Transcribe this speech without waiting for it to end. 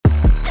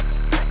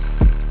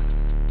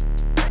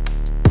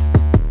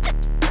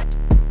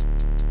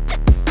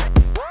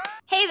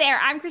there,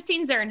 I'm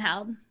Christine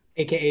Zernheld.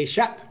 AKA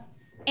Shep.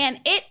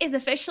 And it is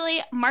officially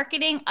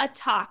Marketing a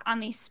Talk. On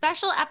these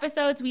special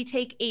episodes, we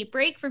take a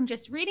break from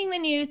just reading the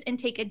news and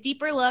take a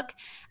deeper look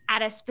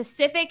at a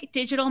specific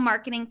digital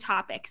marketing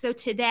topic. So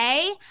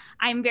today,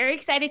 I'm very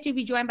excited to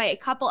be joined by a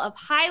couple of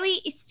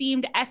highly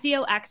esteemed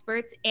SEO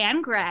experts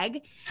and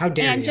Greg. How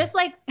dare you?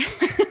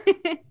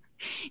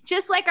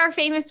 Just like our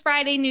famous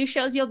Friday news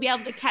shows, you'll be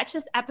able to catch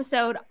this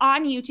episode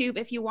on YouTube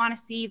if you want to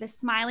see the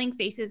smiling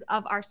faces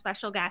of our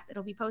special guests.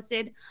 It'll be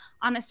posted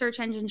on the Search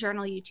Engine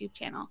Journal YouTube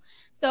channel.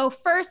 So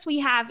first, we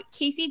have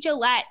Casey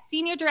Gillette,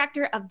 Senior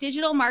Director of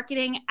Digital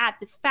Marketing at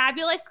the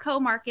fabulous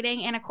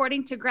Co-Marketing, and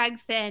according to Greg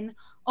Finn,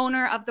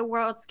 owner of the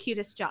world's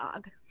cutest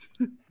dog.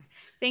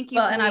 Thank you.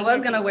 Well, and I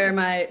was going to wear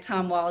my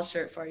Tom Walls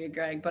shirt for you,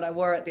 Greg, but I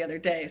wore it the other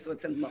day, so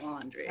it's in the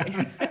laundry.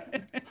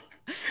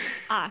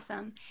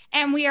 Awesome.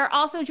 And we are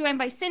also joined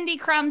by Cindy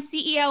Crum,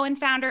 CEO and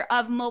founder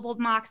of Mobile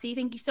Moxie.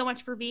 Thank you so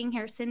much for being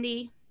here,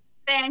 Cindy.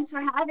 Thanks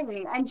for having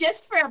me. And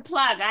just for a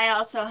plug, I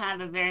also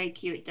have a very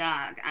cute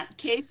dog.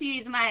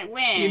 Casey's might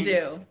win. You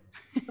do.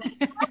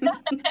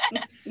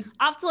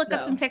 I'll have to look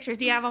up some pictures.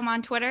 Do you have him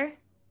on Twitter?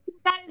 He's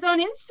got his own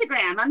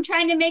Instagram. I'm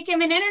trying to make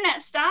him an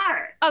internet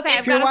star. Okay,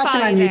 if you're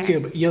watching on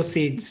YouTube, you'll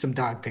see some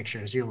dog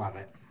pictures. You'll love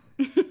it.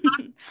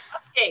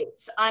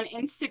 Updates on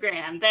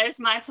Instagram. There's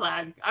my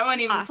plug. I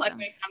won't even plug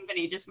my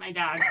company, just my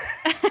dog.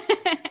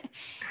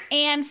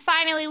 And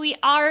finally, we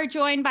are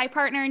joined by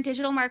partner and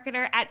digital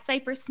marketer at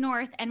Cypress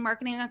North and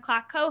Marketing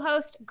O'Clock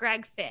co-host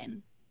Greg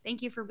Finn.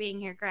 Thank you for being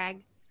here,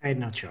 Greg. I had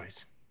no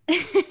choice.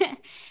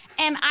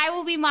 And I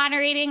will be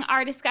moderating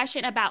our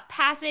discussion about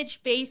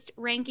passage-based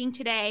ranking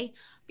today.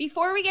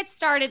 Before we get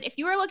started, if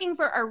you are looking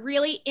for a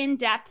really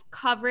in-depth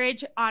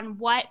coverage on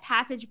what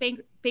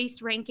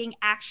passage-based ranking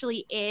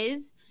actually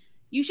is,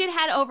 you should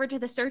head over to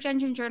the Search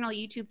Engine Journal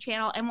YouTube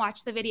channel and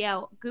watch the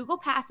video, Google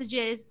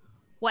Passages,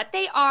 what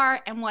they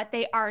are and what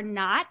they are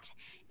not.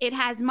 It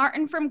has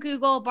Martin from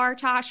Google,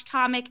 Bartosz,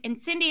 Tomek, and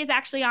Cindy is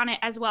actually on it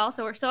as well.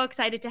 So we're so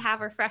excited to have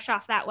her fresh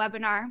off that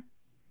webinar.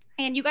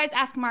 And you guys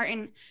ask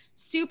Martin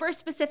super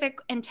specific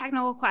and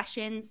technical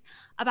questions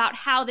about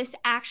how this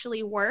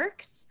actually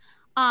works.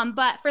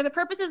 But for the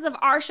purposes of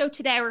our show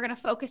today, we're going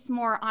to focus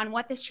more on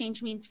what this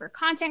change means for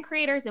content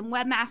creators and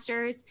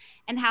webmasters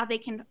and how they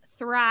can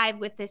thrive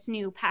with this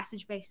new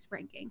passage-based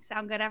ranking.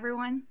 Sound good,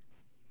 everyone?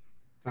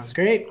 Sounds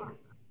great.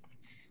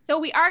 So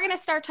we are going to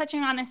start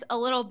touching on this a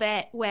little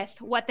bit with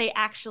what they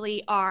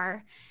actually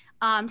are.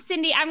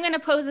 Cindy, I'm going to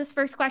pose this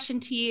first question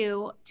to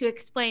you to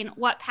explain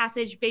what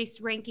passage-based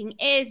ranking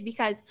is,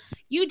 because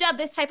you dubbed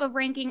this type of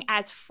ranking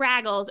as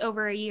Fraggles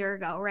over a year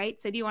ago,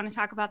 right? So do you want to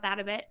talk about that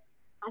a bit?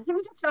 I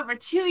think it's over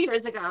 2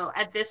 years ago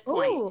at this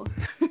point.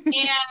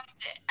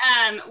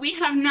 And we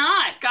have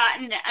not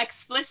gotten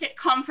explicit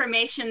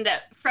confirmation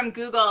that from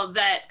Google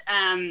that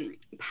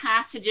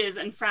passages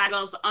and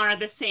Fraggles are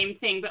the same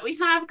thing, but we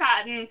have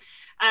gotten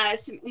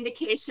some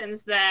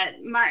indications that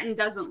Martin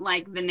doesn't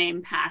like the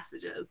name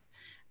passages.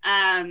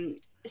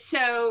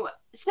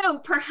 So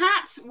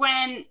perhaps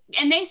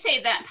and they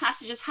say that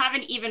passages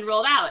haven't even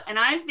rolled out, and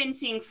I've been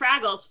seeing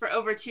Fraggles for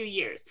over 2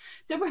 years.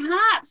 So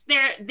perhaps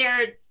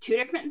they're two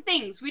different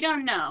things. We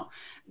don't know.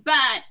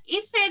 But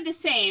if they're the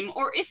same,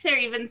 or if they're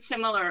even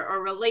similar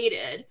or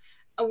related,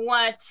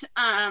 what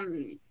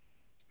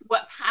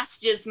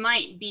passages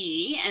might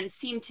be and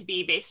seem to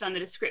be based on the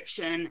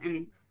description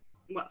and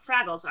what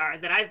Fraggles are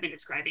that I've been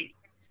describing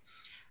is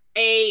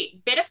a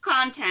bit of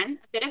content,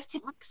 a bit of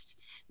text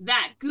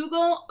that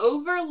Google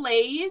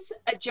overlays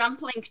a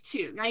jump link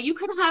to. Now you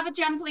could have a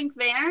jump link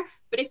there,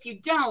 but if you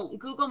don't,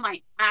 Google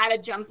might add a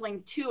jump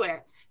link to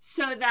it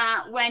so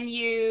that when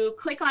you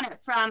click on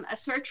it from a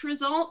search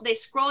result, they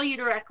scroll you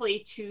directly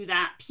to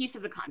that piece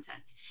of the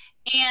content.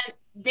 And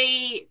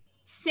they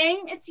say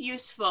it's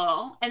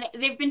useful, and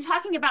they've been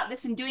talking about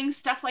this and doing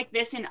stuff like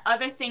this in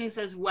other things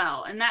as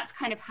well. And that's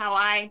kind of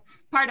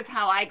part of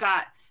how I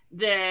got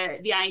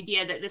the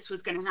idea that this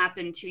was going to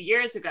happen 2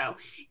 years ago,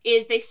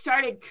 is they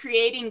started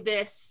creating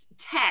this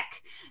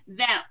tech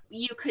that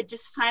you could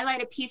just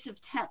highlight a piece of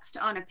text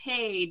on a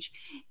page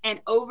and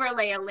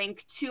overlay a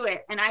link to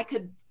it. And I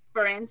could,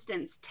 for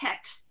instance,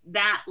 text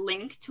that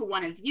link to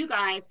one of you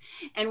guys,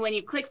 and when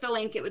you click the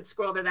link, it would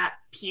scroll to that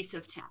piece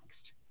of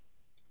text.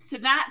 So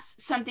that's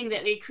something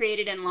that they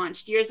created and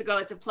launched years ago.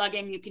 It's a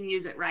plugin. You can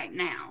use it right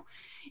now.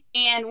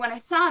 And when I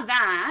saw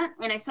that,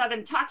 and I saw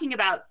them talking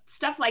about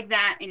stuff like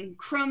that in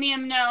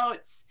Chromium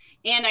notes,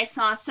 and I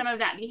saw some of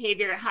that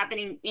behavior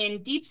happening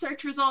in deep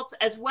search results,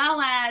 as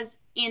well as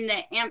in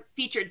the AMP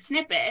featured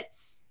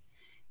snippets,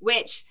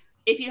 which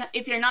if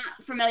you're not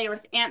familiar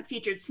with AMP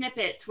featured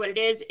snippets, what it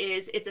is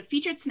it's a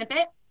featured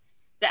snippet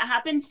that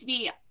happens to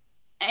be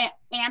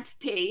AMP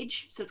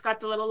page. So it's got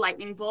the little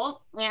lightning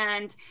bolt.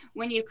 And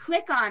when you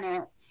click on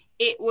it,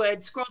 it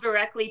would scroll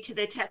directly to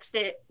the text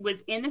that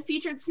was in the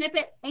featured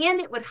snippet, and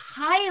it would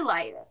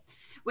highlight it,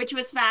 which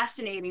was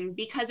fascinating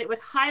because it would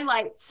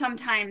highlight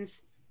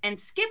sometimes and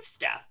skip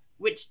stuff,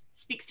 which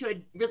speaks to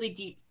a really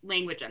deep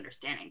language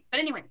understanding.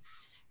 But anyway,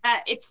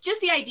 It's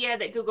just the idea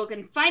that Google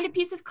can find a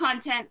piece of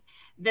content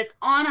that's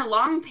on a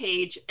long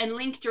page and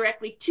link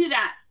directly to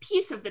that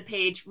piece of the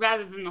page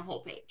rather than the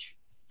whole page.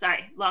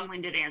 Sorry,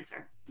 long-winded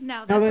answer.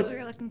 No, that's what we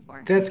were looking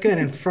for. That's good.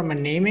 And from a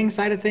naming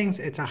side of things,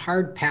 it's a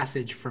hard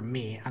passage for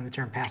me on the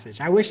term passage.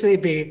 I wish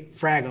they'd be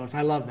Fraggles.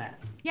 I love that.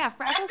 Yeah,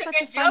 Fraggles is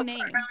such a joke fun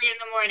name. early in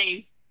the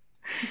morning.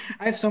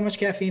 I have so much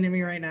caffeine in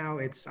me right now.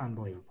 It's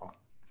unbelievable.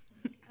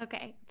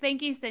 Okay,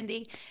 thank you,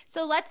 Cindy.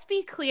 So let's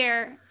be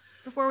clear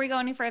before we go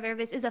any further.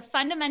 This is a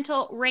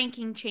fundamental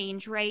ranking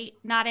change, right?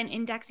 Not an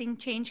indexing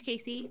change,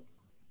 Casey?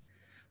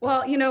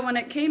 Well, when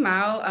it came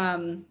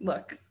out,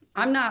 look,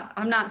 I'm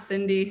not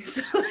Cindy,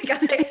 so like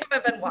I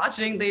haven't been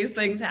watching these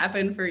things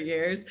happen for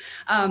years.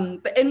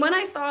 And when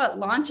I saw it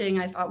launching,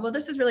 I thought, well,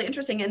 this is really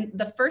interesting. And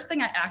the first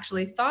thing I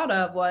actually thought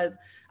of was,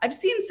 I've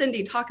seen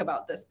Cindy talk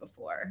about this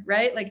before,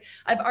 right? Like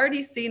I've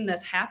already seen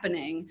this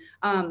happening.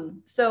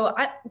 So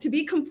to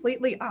be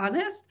completely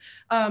honest,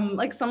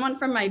 like someone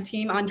from my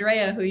team,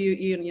 Andrea, who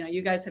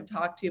you guys have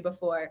talked to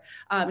before,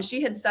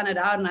 she had sent it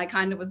out, and I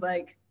kind of was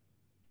like,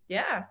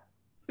 yeah.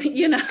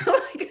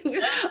 Like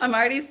I'm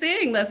already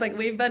seeing this, like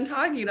we've been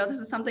talking, this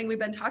is something we've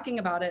been talking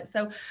about it.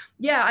 So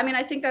yeah, I mean,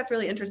 I think that's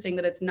really interesting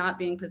that it's not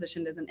being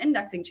positioned as an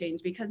indexing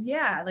change, because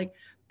yeah, like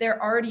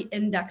they're already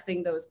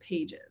indexing those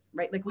pages,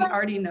 right? Like we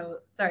already know,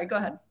 sorry, go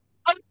ahead.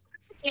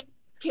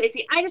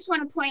 Casey, I just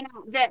want to point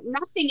out that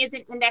nothing is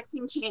an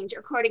indexing change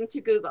according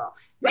to Google.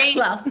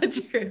 Well,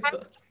 true.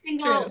 Every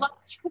single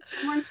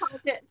someone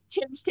calls it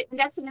change to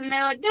indexing, and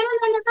they're like, no,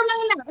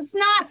 it's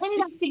not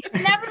indexing.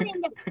 It's never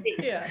indexing.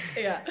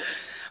 Yeah.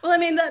 Well, I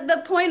mean,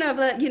 the point of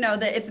that,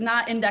 that it's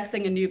not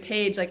indexing a new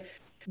page, like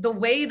the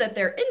way that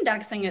they're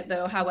indexing it,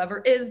 though,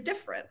 however, is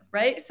different,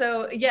 right?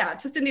 So yeah,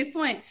 to Cindy's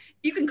point,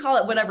 you can call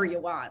it whatever you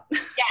want.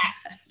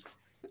 Yes.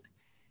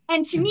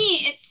 And to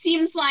me, it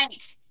seems like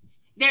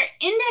they're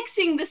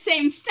indexing the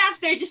same stuff.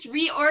 They're just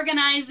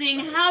reorganizing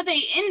how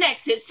they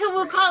index it. So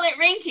we'll call it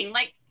ranking,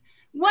 like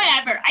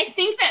whatever. I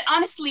think that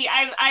honestly,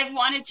 I've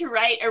wanted to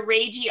write a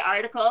ragey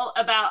article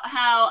about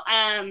how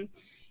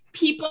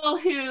people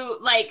who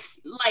like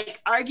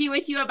argue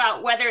with you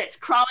about whether it's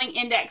crawling,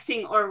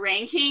 indexing, or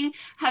ranking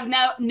have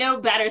no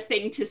better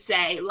thing to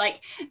say. Like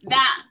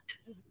that,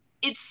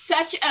 it's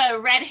such a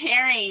red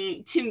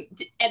herring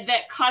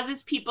that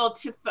causes people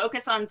to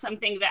focus on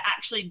something that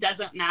actually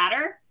doesn't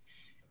matter.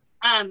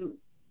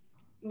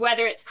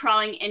 Whether it's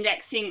crawling,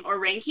 indexing, or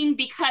ranking,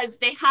 because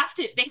they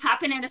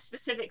happen in a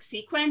specific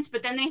sequence,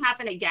 but then they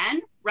happen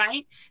again,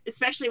 right?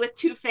 Especially with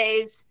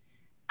two-phase,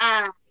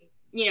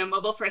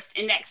 mobile first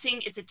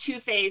indexing, it's a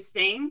two-phase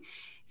thing.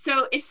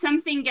 So if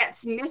something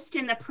gets missed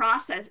in the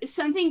process, if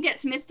something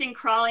gets missed in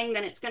crawling,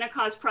 then it's going to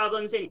cause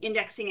problems in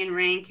indexing and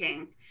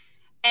ranking.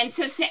 And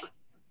so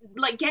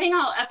like getting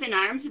all up in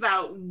arms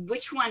about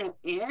which one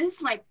it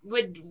is, like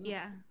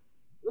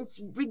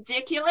it's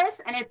ridiculous,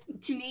 and it's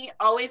to me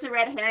always a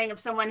red herring of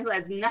someone who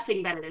has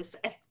nothing better to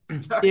say.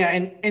 Yeah,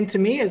 and to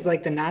me is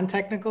like the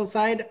non-technical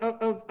side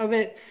of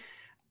it.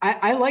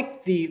 I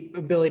like the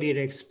ability to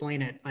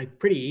explain it like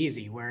pretty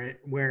easy,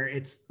 where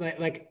it's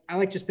like I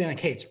like just being like,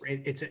 hey,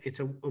 it's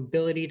a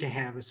ability to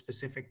have a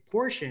specific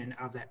portion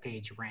of that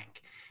page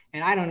rank,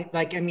 and I don't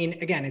like. I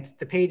mean, again, it's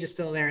the page is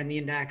still there in the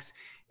index.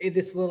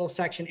 This little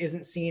section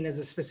isn't seen as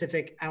a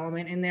specific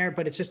element in there,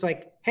 but it's just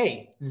like,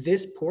 hey,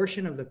 this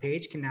portion of the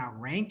page can now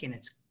rank, and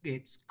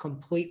it's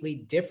completely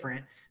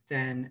different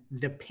than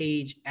the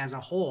page as a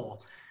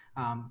whole.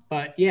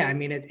 But yeah, I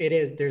mean, it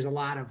is, there's a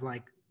lot of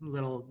like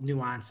little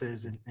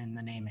nuances in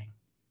the naming.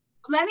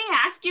 Let me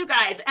ask you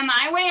guys, am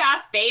I way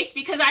off base?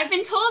 Because I've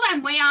been told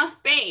I'm way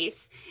off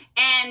base,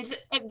 and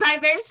by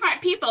very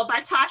smart people.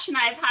 Tosh and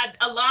I have had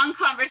a long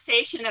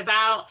conversation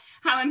about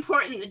how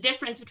important the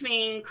difference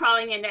between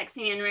crawling,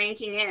 indexing, and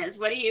ranking is.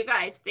 What do you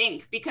guys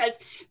think? Because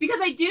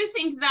I do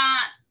think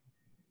that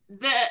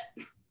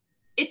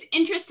it's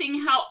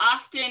interesting how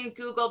often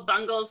Google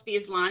bungles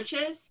these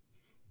launches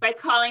by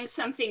calling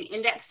something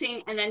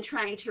indexing and then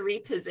trying to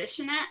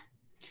reposition it.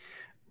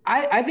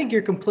 I think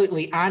you're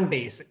completely on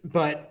base,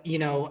 but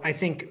I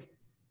think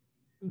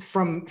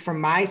from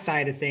my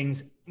side of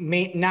things,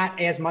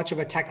 not as much of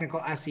a technical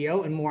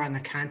SEO and more on the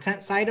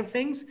content side of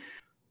things,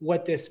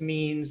 what this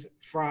means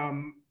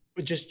from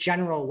just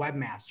general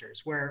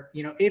webmasters, where,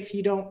 if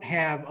you don't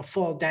have a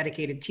full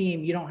dedicated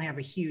team, you don't have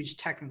a huge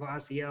technical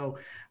SEO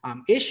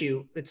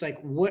issue. It's like,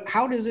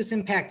 how does this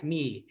impact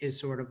me is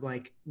sort of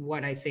like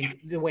what I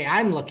think the way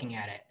I'm looking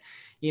at it.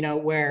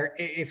 Where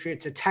if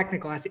it's a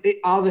technical,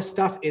 all this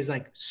stuff is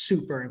like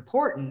super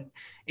important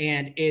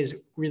and is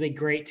really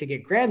great to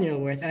get granular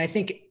with. And I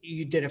think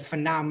you did a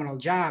phenomenal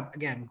job,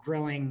 again,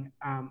 grilling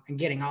and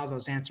getting all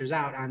those answers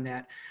out on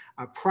that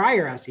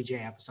prior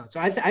SEJ episode. So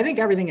I think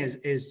everything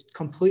is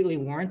completely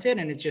warranted,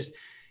 and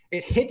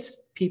it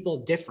hits people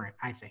different,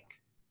 I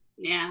think.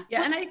 Yeah.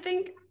 Yeah. And I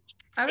think,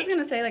 I was going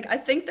to say, like, I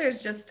think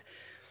there's just,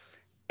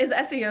 as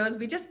SEOs,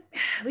 we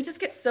just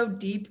get so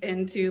deep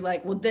into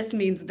like, well, this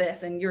means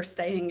this, and you're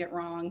saying it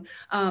wrong.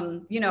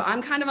 You know,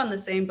 I'm kind of on the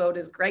same boat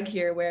as Greg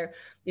here, where,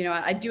 you know,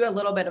 I do a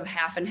little bit of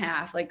half and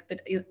half, like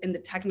in the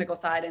technical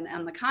side and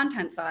on the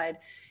content side.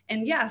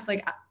 And yes,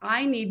 like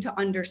I need to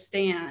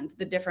understand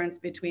the difference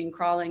between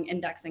crawling,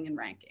 indexing, and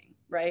ranking,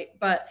 right?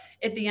 But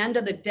at the end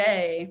of the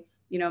day,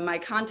 you know, my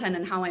content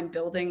and how I'm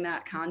building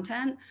that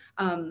content,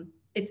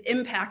 it's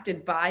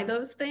impacted by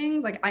those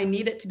things. Like I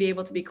need it to be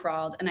able to be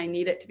crawled, and I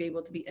need it to be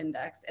able to be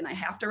indexed, and I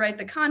have to write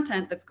the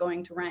content that's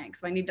going to rank.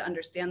 So I need to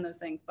understand those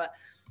things, but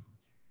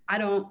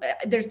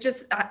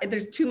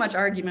there's too much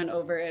argument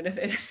over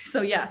it.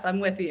 So yes,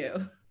 I'm with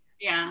you.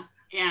 Yeah.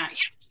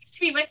 To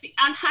be with you.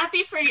 I'm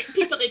happy for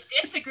people to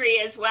disagree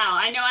as well.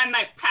 I know I'm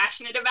like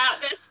passionate about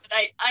this, but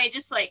I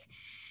just like,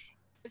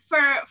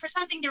 for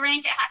something to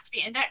rank, it has to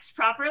be indexed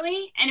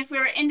properly. And if we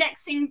were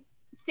indexing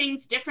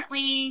things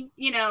differently,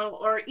 you know,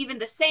 or even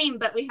the same,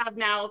 but we have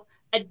now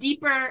a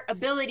deeper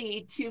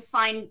ability to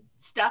find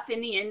stuff in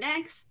the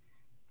index,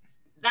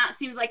 that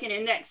seems like an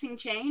indexing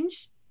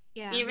change.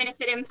 Yeah. Even if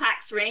it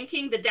impacts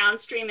ranking, the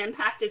downstream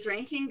impact is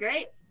ranking.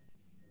 Great.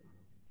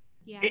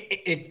 Yeah.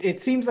 It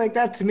seems like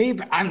that to me,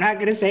 but I'm not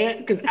going to say it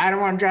because I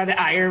don't want to draw the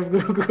ire of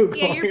Google.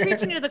 Yeah, you're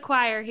preaching to the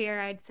choir here,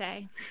 I'd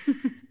say,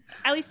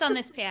 at least on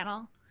this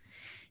panel.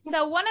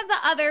 So one of the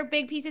other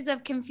big pieces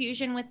of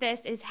confusion with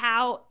this is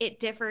how it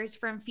differs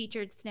from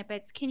featured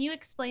snippets. Can you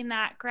explain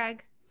that,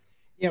 Greg?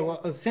 Yeah,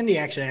 well, Cindy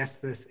actually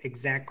asked this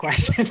exact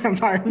question to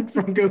Martin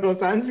from Google,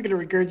 so I'm just going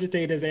to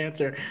regurgitate his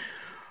answer.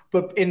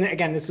 But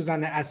again, this was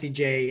on the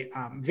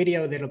SEJ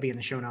video that'll be in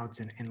the show notes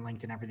and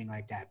linked and everything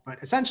like that.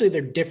 But essentially,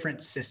 they're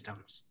different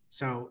systems.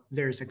 So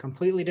there's a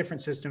completely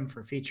different system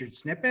for featured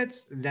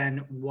snippets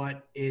than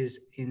what is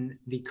in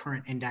the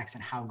current index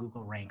and how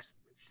Google ranks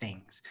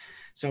things.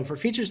 So for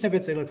featured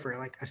snippets, they look for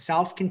like a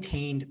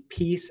self-contained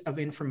piece of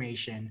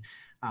information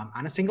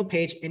on a single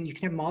page, and you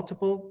can have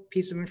multiple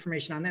pieces of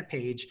information on that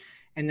page.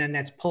 And then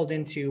that's pulled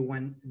into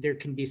when there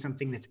can be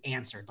something that's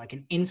answered, like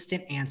an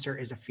instant answer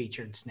is a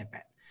featured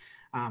snippet.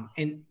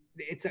 And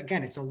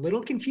it's a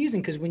little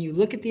confusing because when you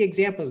look at the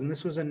examples, and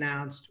this was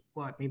announced,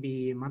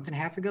 maybe a month and a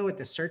half ago at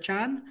the Search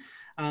On,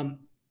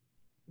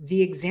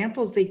 the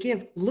examples they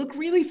give look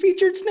really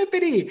featured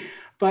snippety.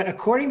 But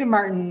according to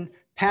Martin,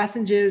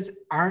 passages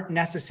aren't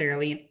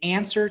necessarily an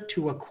answer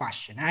to a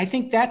question. And I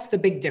think that's the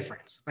big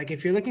difference. Like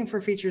if you're looking for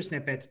featured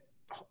snippets,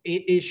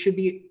 it should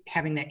be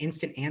having that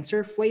instant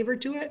answer flavor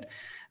to it.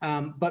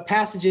 But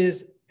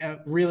passages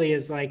really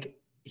is like,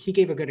 he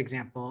gave a good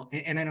example.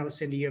 And I know,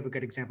 Cindy, you have a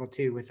good example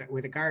too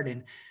with a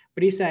garden.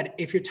 But he said,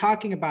 if you're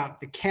talking about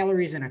the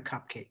calories in a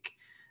cupcake,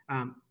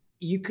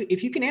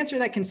 if you can answer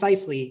that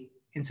concisely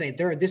and say,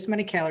 there are this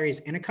many calories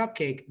in a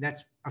cupcake,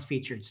 that's a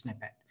featured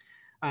snippet.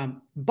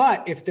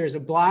 But if there's a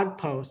blog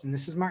post, and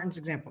this is Martin's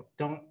example,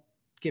 don't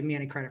give me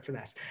any credit for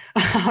this.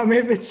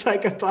 If it's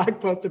like a blog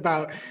post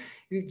about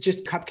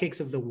just cupcakes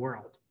of the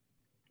world,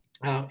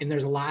 and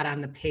there's a lot on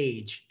the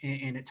page,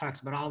 and it talks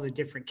about all the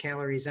different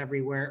calories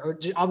everywhere, or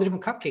just all the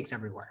different cupcakes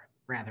everywhere,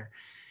 rather.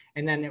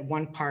 And then at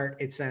one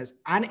part, it says,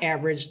 on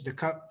average,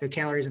 the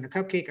calories in a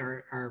cupcake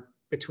are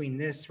between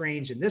this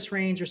range and this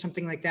range, or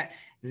something like that.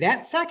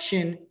 That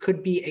section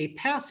could be a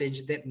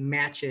passage that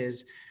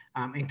matches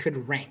and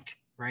could rank,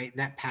 right?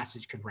 That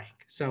passage could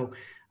rank. So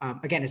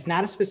again, it's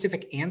not a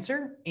specific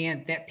answer,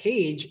 and that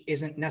page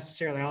isn't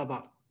necessarily all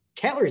about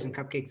calories and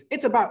cupcakes.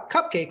 It's about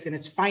cupcakes, and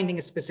it's finding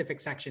a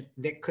specific section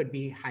that could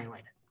be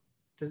highlighted.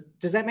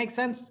 Does that make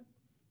sense?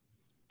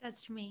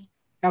 That's to me.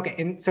 Okay,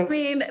 and so, I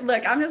mean,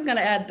 look, I'm just going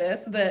to add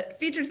this, that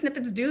featured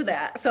snippets do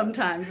that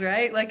sometimes,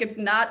 right? Like it's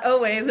not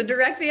always a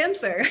direct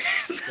answer.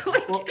 So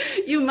like,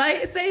 you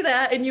might say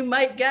that and you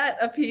might get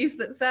a piece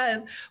that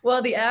says,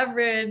 well, the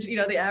average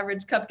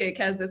cupcake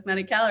has this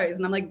many calories.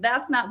 And I'm like,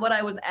 that's not what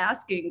I was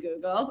asking,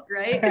 Google,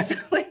 right? So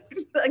like,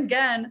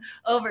 again,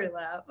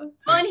 overlap.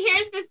 Well, and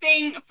here's the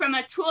thing from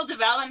a tool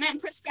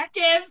development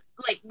perspective,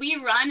 like we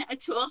run a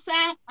tool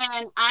set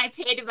and I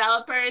pay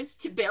developers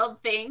to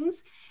build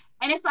things.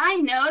 And if I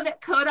know that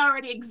code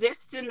already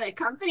exists in the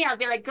company, I'll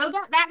be like, go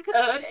get that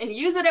code and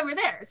use it over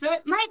there. So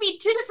it might be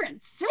two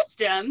different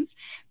systems,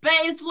 but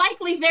it's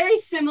likely very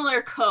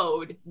similar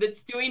code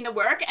that's doing the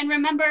work. And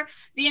remember,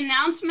 the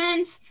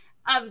announcements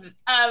of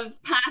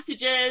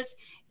passages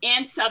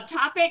and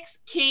subtopics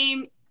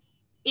came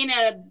in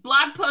a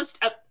blog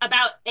post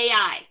about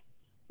AI,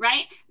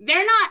 right?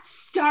 They're not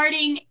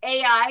starting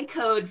AI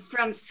code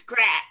from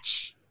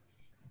scratch.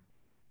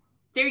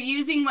 They're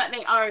using what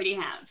they already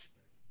have.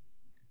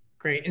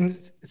 Great. And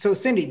so,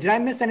 Cindy, did I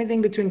miss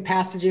anything between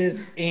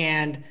passages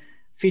and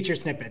feature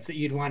snippets that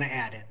you'd want to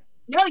add in?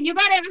 No, you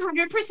got it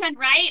 100%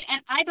 right.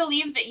 And I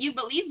believe that you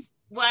believe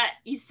what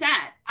you said.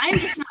 I'm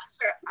just not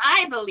sure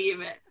I believe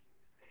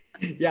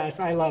it. Yes,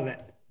 I love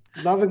it.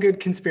 Love a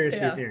good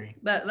conspiracy theory.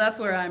 That's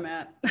where I'm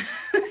at.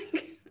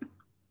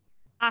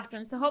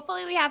 Awesome. So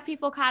hopefully we have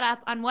people caught up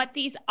on what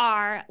these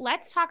are.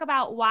 Let's talk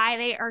about why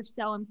they are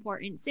so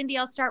important. Cindy,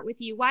 I'll start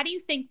with you. Why do you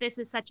think this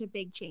is such a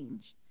big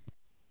change?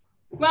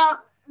 Well,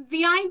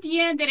 the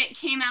idea that it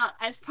came out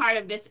as part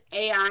of this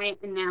AI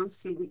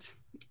announcement.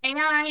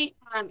 AI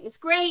is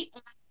great.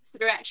 It's the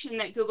direction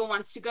that Google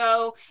wants to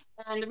go.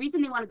 And the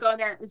reason they want to go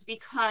there is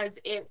because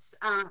it's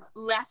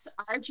less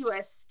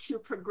arduous to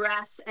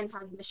progress and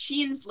have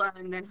machines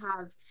learn than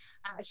have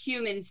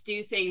humans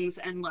do things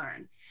and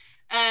learn.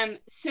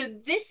 So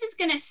this is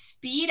going to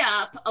speed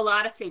up a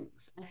lot of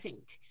things, I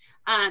think.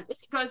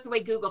 If it goes the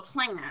way Google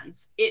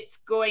plans, it's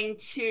going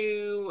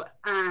to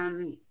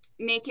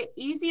make it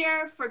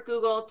easier for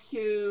Google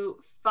to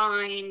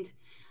find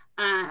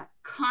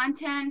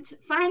content,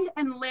 find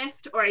and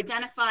lift or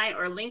identify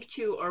or link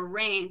to or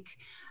rank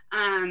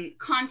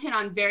content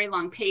on very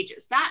long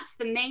pages. That's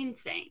the main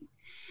thing.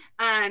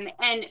 And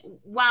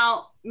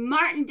while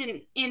Martin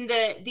didn't, in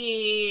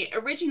the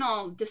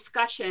original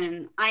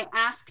discussion, I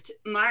asked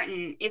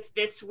Martin if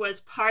this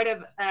was part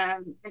of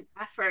an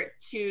effort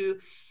to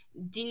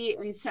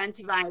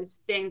de-incentivize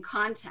thin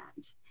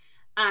content.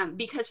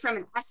 Because from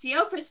an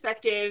SEO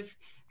perspective,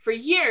 for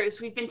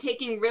years, we've been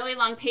taking really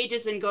long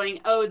pages and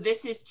going, oh,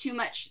 this is too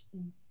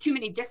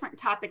many different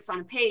topics on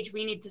a page.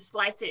 We need to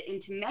slice it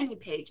into many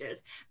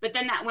pages. But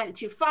then that went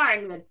too far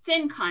and we had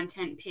thin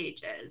content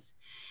pages.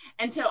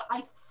 And so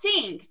I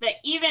think that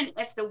even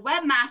if the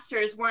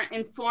webmasters weren't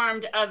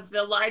informed of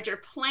the larger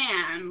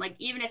plan, like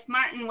even if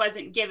Martin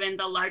wasn't given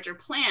the larger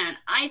plan,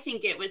 I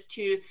think it was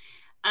to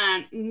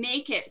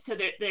make it so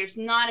that there's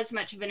not as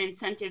much of an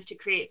incentive to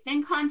create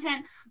thin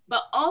content,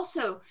 but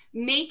also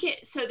make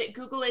it so that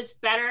Google is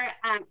better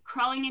at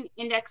crawling and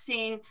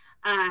indexing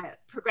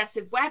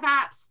progressive web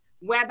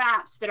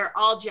apps that are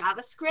all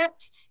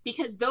JavaScript,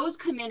 because those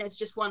come in as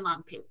just one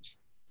long page.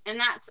 And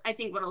that's, I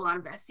think, what a lot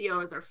of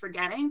SEOs are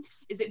forgetting,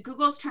 is that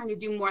Google's trying to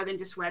do more than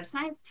just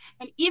websites.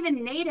 And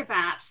even native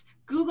apps,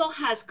 Google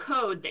has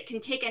code that can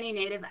take any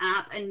native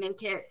app and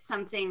make it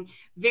something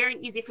very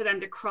easy for them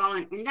to crawl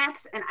and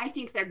index. And I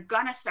think they're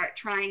gonna start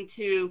trying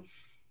to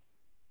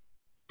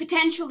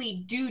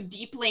potentially do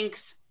deep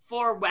links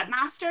for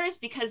webmasters,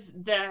 because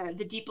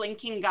the deep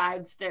linking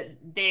guides that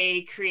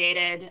they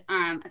created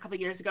a couple of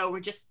years ago were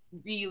just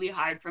really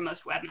hard for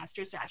most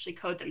webmasters to actually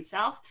code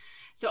themselves.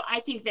 So I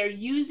think they're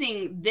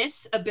using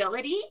this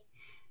ability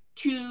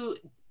to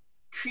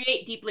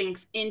create deep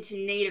links into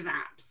native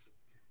apps,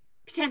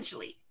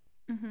 potentially.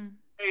 Mm-hmm.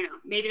 I don't know,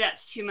 maybe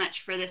that's too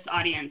much for this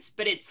audience,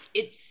 but it's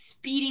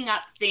speeding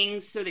up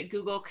things so that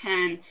Google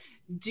can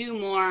do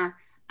more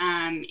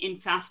in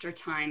faster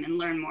time and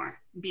learn more,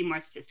 be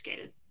more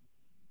sophisticated.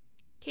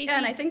 Casey? Yeah,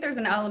 and I think there's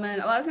an element,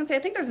 well, I was gonna say, I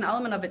think there's an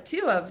element of it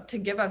too, to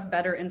give us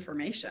better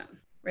information.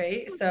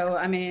 Right. So,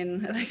 I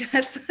mean,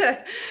 that's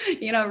the,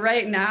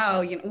 right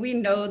now, we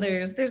know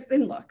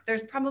and look,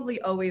 there's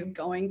probably always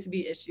going to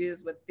be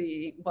issues with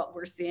what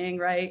we're seeing.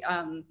 Right.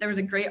 There was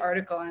a great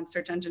article on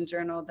Search Engine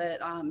Journal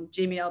that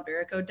Jamie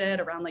Alberico did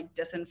around like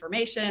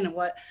disinformation and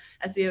what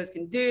SEOs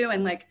can do.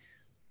 And like,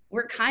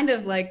 we're kind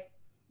of like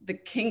the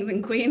kings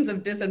and queens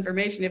of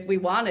disinformation if we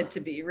wanted to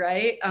be,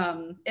 right.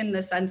 In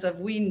the sense of,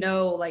 we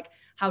know like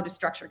how to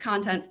structure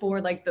content for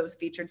like those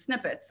featured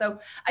snippets. So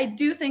I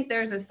do think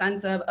there's a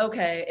sense of,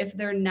 okay, if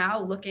they're now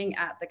looking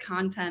at the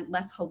content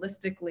less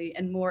holistically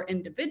and more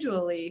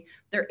individually,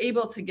 they're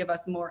able to give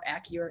us more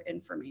accurate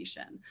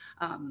information.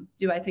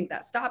 Do I think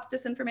that stops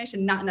disinformation?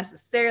 Not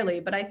necessarily,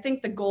 but I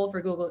think the goal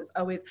for Google is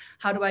always,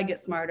 how do I get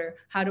smarter?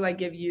 How do I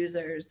give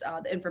users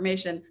the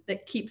information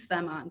that keeps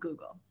them on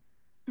Google?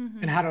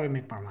 Mm-hmm. And how do I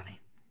make more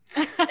money?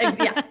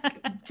 Yeah,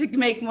 to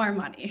make more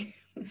money.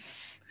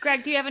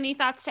 Greg, do you have any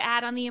thoughts to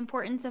add on the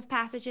importance of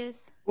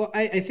passages? Well,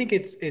 I think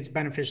it's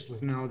beneficial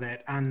to know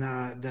that on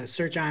the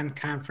Search On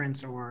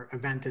conference or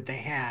event that they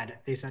had,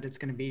 they said it's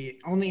going to be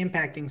only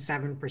impacting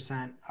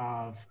 7%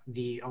 of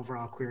the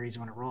overall queries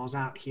when it rolls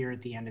out here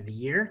at the end of the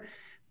year.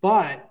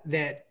 But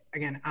that,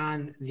 again,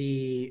 on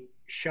the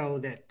show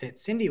that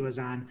Cindy was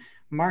on,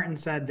 Martin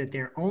said that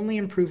they're only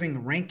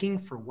improving ranking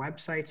for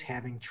websites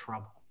having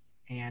trouble.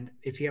 And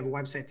if you have a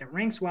website that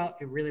ranks well,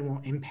 it really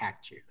won't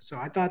impact you. So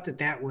I thought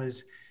that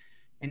was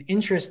an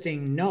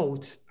interesting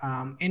note.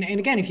 And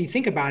again, if you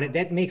think about it,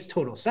 that makes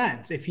total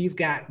sense. If you've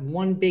got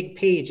one big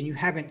page and you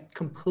haven't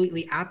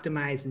completely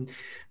optimized and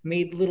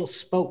made little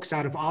spokes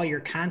out of all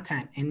your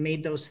content and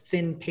made those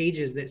thin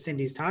pages that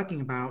Cindy's talking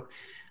about,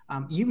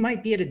 you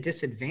might be at a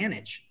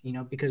disadvantage,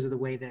 because of the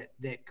way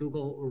that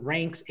Google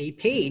ranks a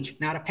page,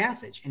 not a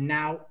passage. And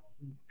now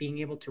being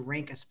able to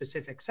rank a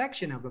specific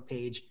section of a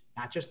page,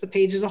 not just the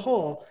page as a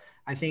whole,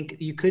 I think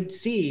you could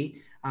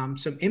see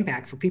some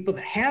impact for people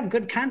that have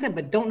good content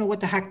but don't know what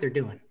the heck they're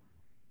doing.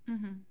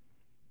 Mm-hmm.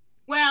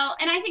 Well,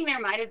 and I think there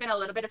might have been a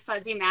little bit of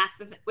fuzzy math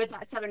with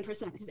that 7%,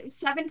 because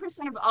it's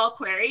 7% of all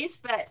queries,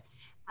 but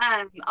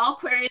all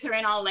queries are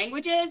in all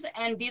languages,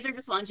 and these are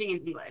just launching in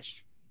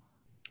English.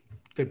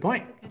 Good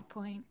point. That's a good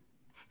point.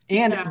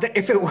 And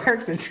if it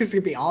works, it's just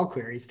gonna be all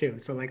queries too.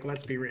 So like,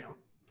 let's be real.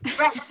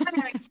 Right.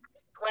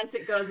 Once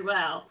it goes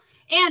well.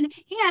 And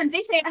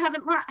they say it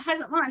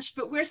hasn't launched,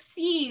 but we're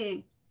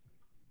seeing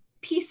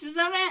pieces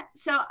of it.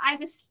 So I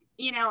just,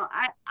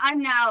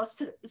 I'm now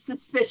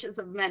suspicious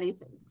of many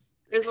things.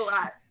 There's a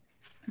lot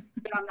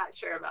that I'm not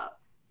sure about.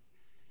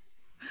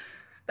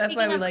 That's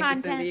why we like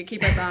you, Cindy. You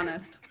keep us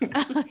honest.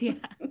 Oh, yeah.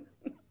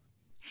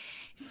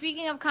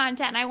 Speaking of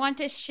content, I want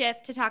to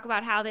shift to talk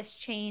about how this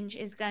change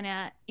is going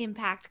to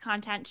impact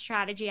content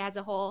strategy as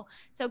a whole.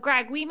 So,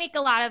 Greg, we make a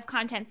lot of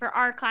content for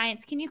our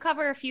clients. Can you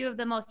cover a few of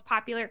the most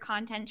popular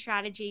content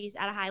strategies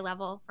at a high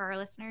level for our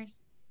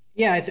listeners?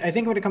 Yeah, I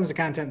think when it comes to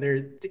content,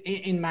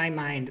 in my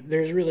mind,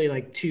 there's really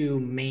like two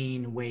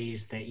main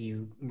ways that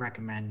you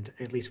recommend,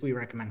 at least we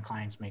recommend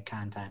clients make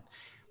content,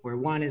 where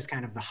one is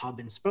kind of the hub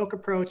and spoke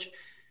approach.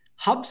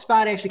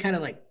 HubSpot actually kind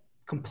of like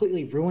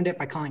completely ruined it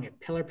by calling it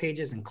pillar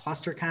pages and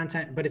cluster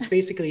content, but it's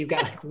basically you've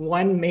got like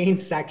one main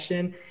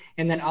section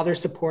and then other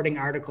supporting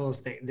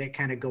articles that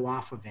kind of go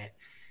off of it.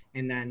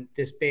 And then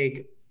this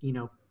big,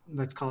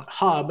 let's call it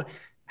hub,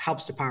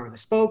 helps to power the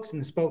spokes,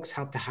 and the spokes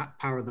help to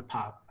power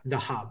the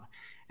hub.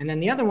 And then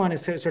the other one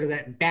is sort of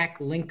that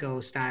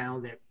backlinko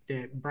style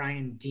that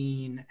Brian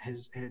Dean had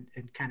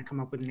kind of come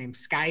up with the name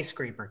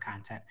skyscraper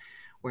content,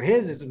 where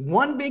his is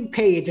one big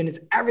page and it's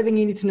everything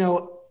you need to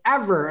know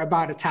ever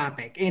about a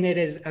topic. And it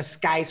is a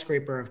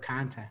skyscraper of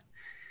content.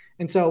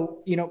 And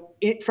so,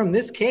 from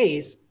this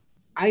case,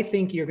 I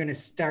think you're going to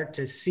start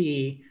to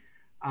see,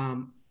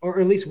 or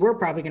at least we're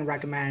probably going to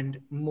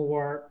recommend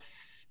more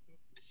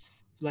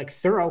like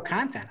thorough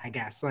content, I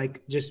guess,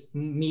 like just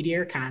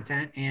meatier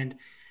content and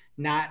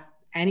not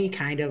any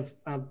kind of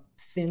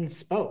thin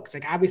spokes.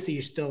 Like obviously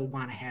you still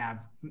want to have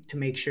to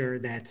make sure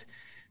that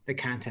the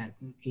content,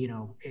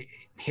 it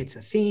hits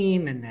a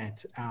theme and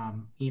that,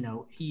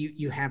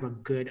 you have a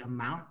good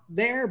amount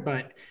there.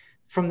 But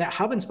from that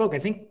hub and spoke, I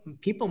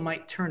think people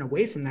might turn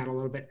away from that a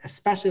little bit,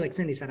 especially like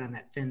Cindy said, on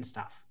that thin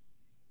stuff.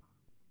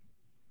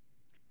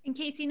 And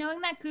Casey, knowing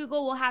that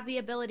Google will have the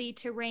ability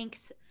to rank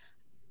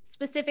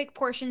specific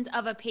portions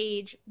of a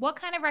page, what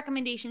kind of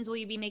recommendations will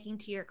you be making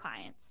to your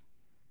clients?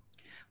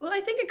 Well, I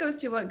think it goes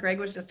to what Greg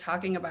was just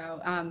talking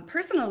about.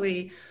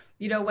 Personally,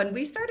 when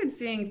we started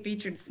seeing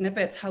featured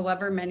snippets,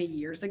 however many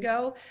years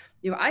ago,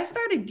 I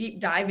started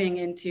deep diving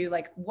into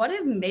like, what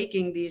is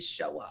making these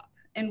show up?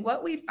 And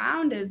what we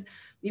found is,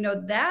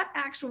 that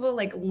actual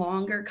like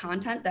longer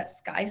content, that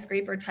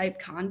skyscraper type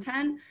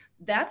content,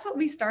 that's what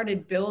we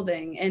started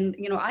building. And,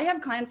 I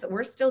have clients that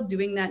we're still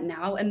doing that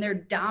now and they're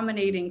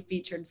dominating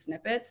featured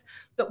snippets.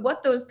 But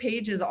what those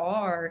pages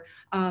are,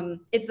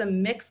 it's a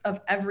mix of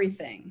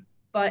everything.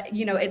 But,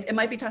 it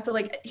might be tough. So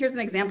like, here's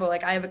an example.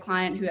 Like I have a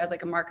client who has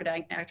like a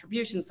marketing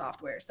attribution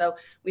software. So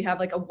we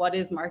have like a what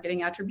is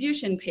marketing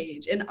attribution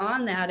page. And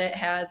on that, it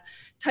has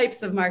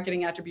types of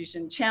marketing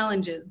attribution,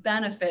 challenges,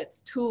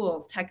 benefits,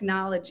 tools,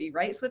 technology,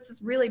 right? So it's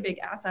this really big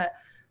asset,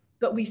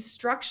 but we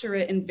structure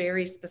it in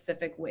very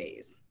specific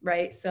ways,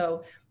 right?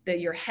 So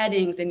your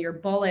headings and your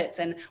bullets,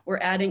 and we're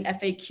adding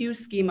FAQ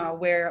schema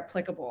where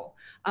applicable.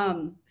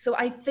 So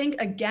I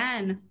think,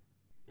 again,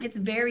 it's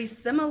very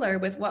similar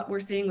with what we're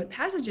seeing with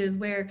Passages,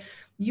 where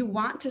you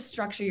want to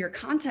structure your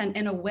content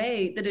in a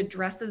way that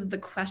addresses the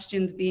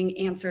questions being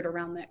answered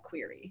around that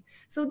query.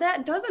 So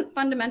that doesn't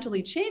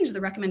fundamentally change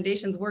the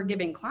recommendations we're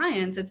giving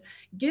clients. It's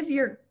give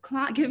your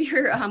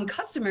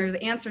customers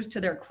answers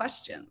to their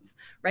questions,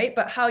 right?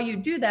 But how you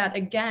do that,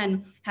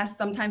 again, has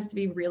sometimes to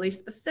be really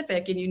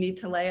specific, and you need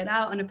to lay it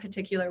out in a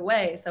particular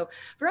way. So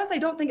for us, I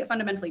don't think it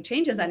fundamentally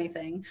changes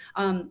anything.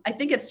 I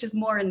think it's just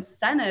more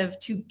incentive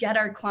to get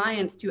our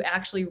clients to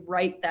actually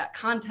write that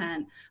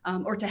content,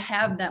 or to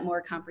have that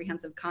more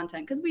comprehensive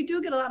content, because we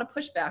do get a lot of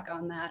pushback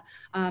on that.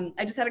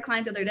 I just had a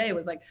client the other day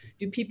was like,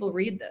 do people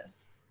read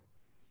this?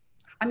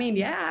 I mean,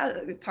 yeah,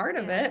 part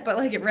of it, but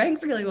like it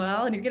ranks really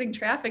well and you're getting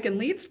traffic and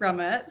leads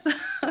from it. So.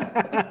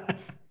 What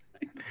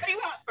do you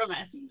want from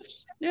us?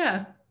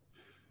 Yeah.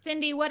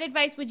 Cindy, what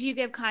advice would you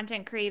give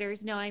content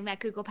creators knowing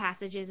that Google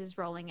Passages is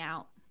rolling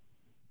out?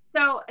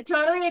 So I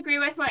totally agree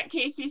with what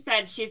Casey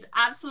said. She's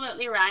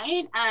absolutely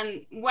right.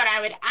 What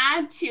I would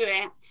add to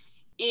it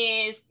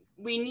is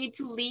we need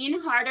to lean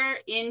harder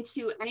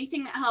into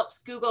anything that helps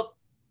Google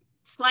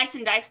slice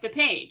and dice the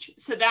page.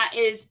 So that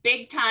is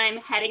big time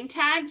heading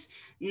tags,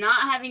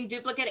 not having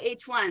duplicate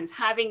H1s,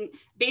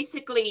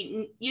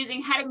 basically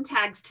using heading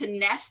tags to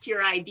nest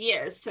your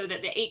ideas so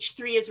that the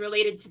H3 is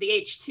related to the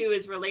H2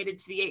 is related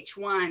to the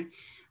H1.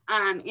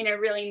 In a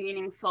really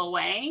meaningful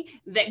way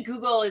that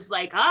Google is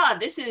like,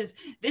 this is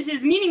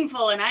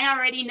meaningful, and I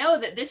already know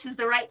that this is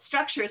the right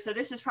structure, so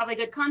this is probably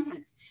good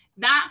content.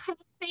 That kind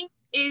of thing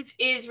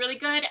is really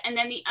good. And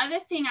then the other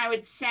thing I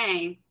would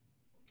say,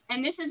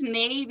 and this is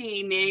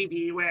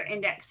maybe where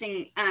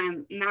indexing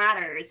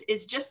matters,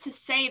 is just to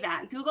say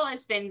that Google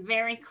has been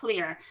very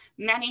clear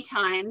many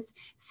times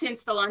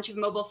since the launch of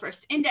mobile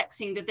first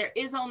indexing that there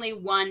is only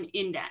one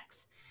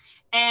index.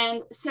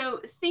 And so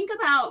think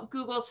about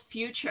Google's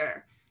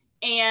future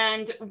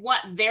and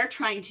what they're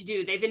trying to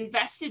do. They've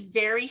invested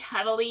very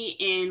heavily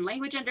in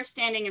language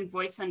understanding and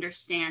voice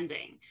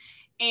understanding.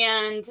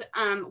 And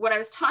what I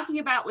was talking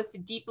about with the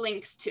deep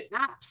links to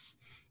apps,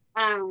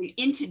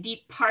 into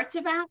deep parts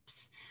of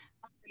apps,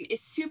 is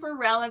super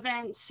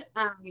relevant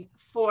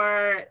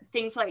for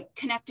things like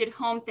connected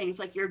home, things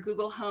like your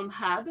Google Home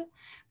Hub.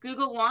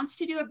 Google wants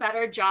to do a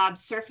better job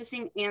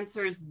surfacing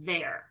answers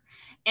there.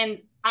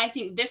 And I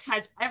think this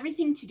has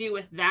everything to do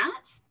with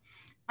that.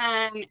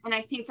 And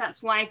I think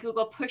that's why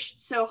Google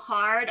pushed so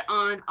hard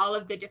on all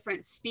of the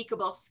different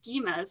speakable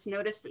schemas.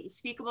 Notice that the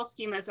speakable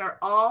schemas are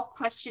all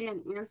question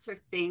and answer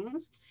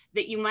things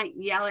that you might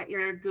yell at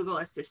your Google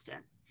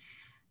Assistant.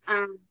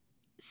 And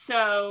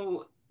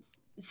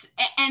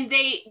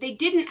they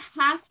didn't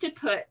have to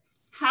put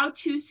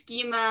how-to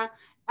schema,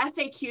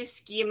 FAQ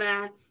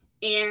schema,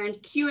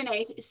 and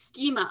Q&A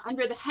schema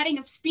under the heading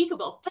of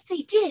speakable, but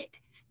they did.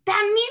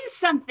 That means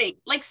something.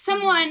 Like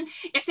someone,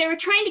 if they were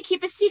trying to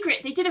keep a secret,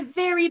 they did a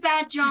very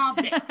bad job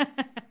there,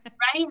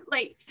 right?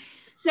 Like,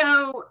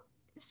 so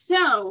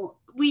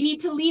we need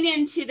to lean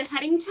into the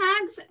heading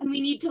tags, and we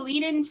need to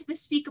lean into the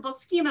speakable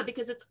schema,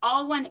 because it's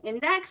all one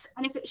index.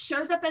 And if it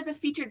shows up as a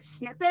featured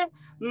snippet,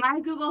 my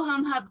Google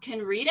Home Hub can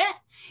read it.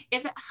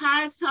 If it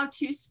has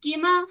how-to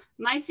schema,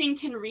 my thing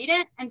can read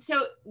it. And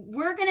so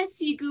we're going to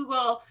see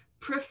Google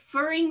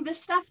preferring the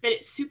stuff that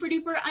it super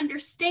duper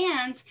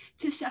understands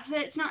to stuff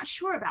that it's not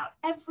sure about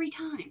every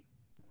time.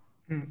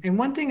 And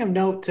one thing of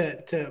note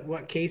to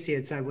what Casey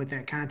had said with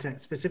that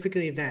content,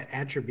 specifically that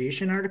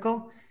attribution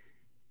article,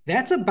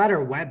 that's a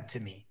better web to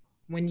me.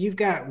 When you've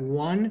got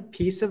one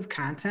piece of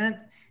content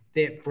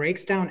that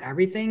breaks down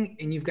everything,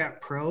 and you've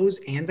got pros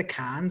and the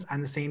cons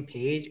on the same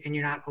page, and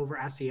you're not over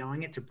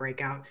SEOing it to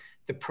break out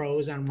the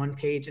pros on one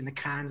page and the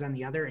cons on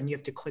the other, and you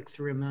have to click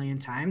through a million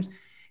times.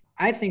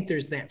 I think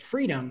there's that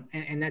freedom,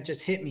 and that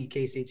just hit me,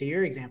 Casey, to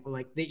your example,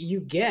 like that you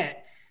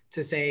get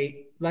to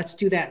say, let's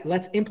do that.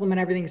 Let's implement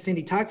everything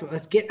Cindy talked about.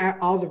 Let's get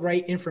all the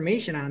right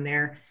information on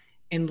there,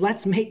 and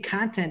let's make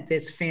content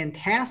that's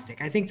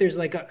fantastic. I think there's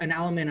like an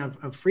element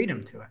of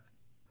freedom to it.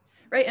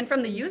 Right. And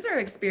from the user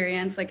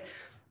experience, like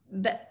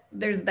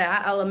there's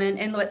that element.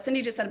 And what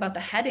Cindy just said about the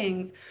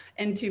headings,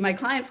 and to my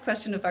client's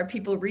question of, are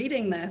people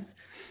reading this?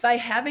 By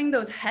having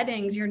those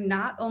headings, you're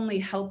not only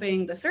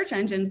helping the search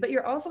engines, but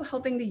you're also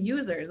helping the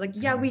users. Like,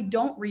 yeah, we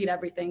don't read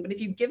everything, but if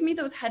you give me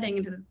those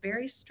headings, it's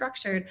very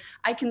structured,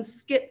 I can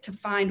skip to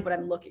find what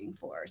I'm looking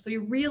for. So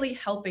you're really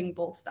helping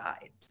both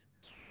sides.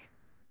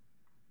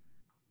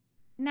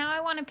 Now I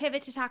want to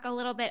pivot to talk a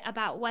little bit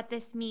about what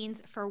this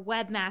means for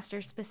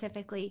webmasters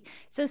specifically.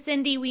 So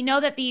Cindy, we know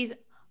that these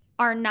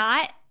are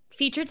not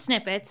featured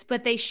snippets,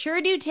 but they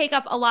sure do take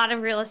up a lot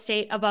of real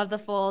estate above the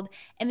fold.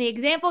 And the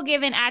example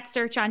given at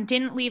Search On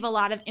didn't leave a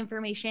lot of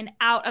information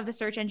out of the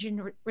search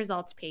engine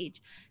results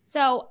page.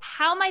 So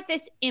how might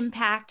this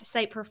impact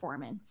site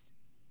performance?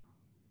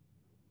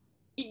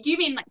 Do you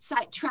mean like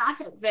site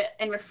traffic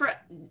and refer?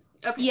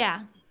 Okay.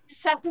 Yeah.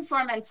 Site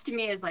performance to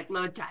me is like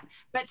load time,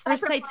 but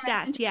site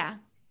stats, yeah.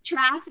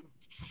 Traffic,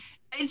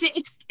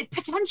 it's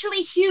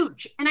potentially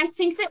huge. And I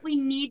think that we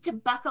need to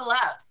buckle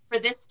up for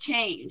this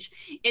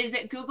change, is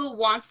that Google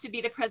wants to be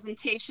the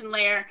presentation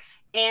layer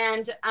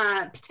and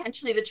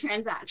potentially the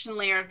transaction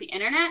layer of the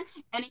internet.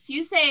 And if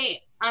you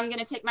say, I'm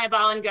going to take my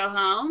ball and go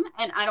home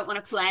and I don't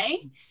want to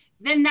play,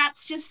 then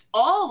that's just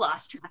all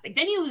lost traffic.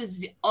 Then you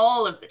lose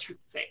all of the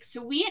traffic.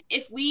 So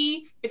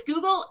if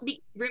Google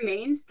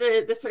remains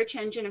the search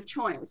engine of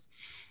choice,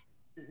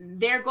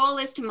 their goal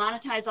is to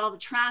monetize all the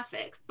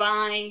traffic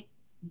by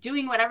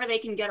doing whatever they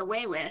can get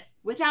away with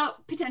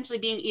without potentially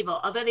being evil,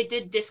 although they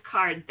did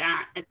discard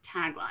that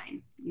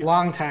tagline.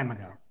 Long time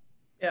ago.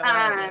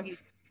 Yeah.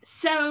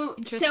 So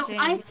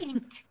I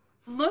think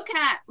look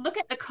at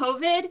the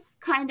COVID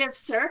kind of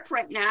SERP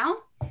right now.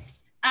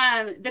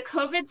 The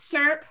COVID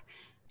SERP,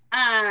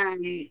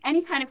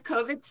 any kind of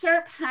COVID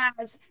SERP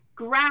has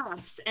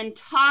graphs and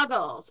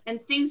toggles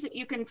and things that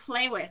you can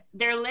play with.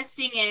 They're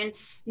lifting in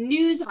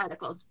news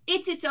articles.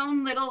 It's its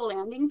own little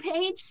landing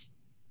page.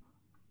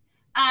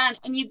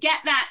 And you get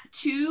that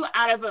too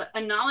out of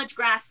a knowledge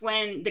graph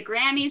when the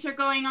Grammys are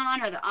going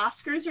on or the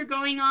Oscars are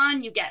going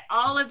on. You get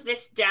all of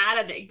this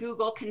data that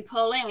Google can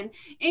pull in,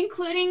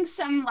 including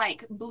some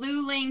like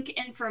blue link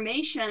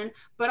information,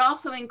 but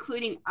also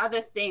including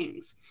other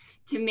things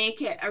to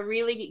make it a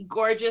really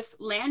gorgeous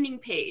landing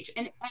page.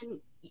 And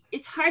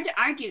it's hard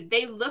to argue.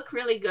 They look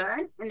really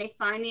good and they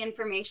find the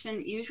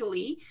information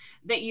usually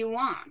that you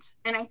want.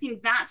 And I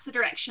think that's the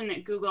direction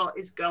that Google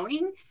is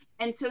going.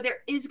 And so there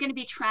is going to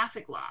be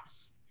traffic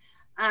loss.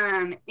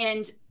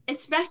 And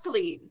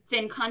especially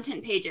thin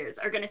content pages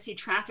are going to see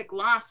traffic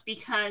loss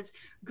because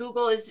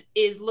Google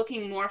is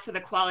looking more for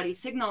the quality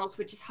signals,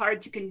 which is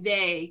hard to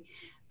convey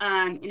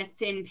in a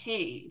thin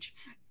page.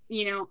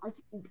 You know,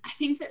 I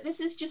think that this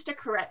is just a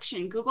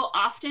correction. Google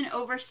often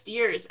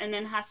oversteers and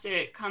then has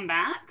to come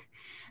back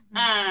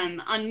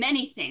on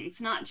many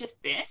things, not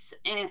just this.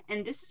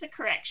 And this is a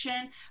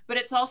correction, but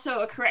it's also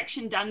a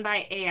correction done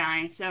by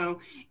AI. So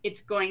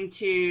it's going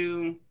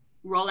to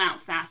roll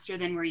out faster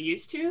than we're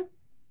used to.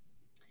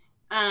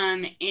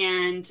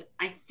 And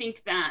I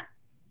think that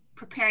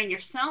preparing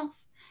yourself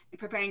and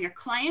preparing your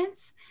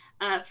clients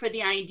for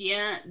the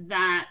idea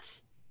that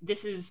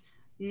this is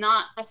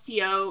not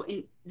SEO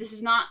and this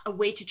is not a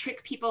way to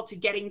trick people to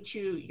getting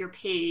to your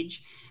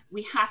page.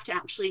 We have to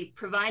actually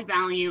provide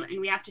value and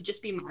we have to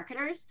just be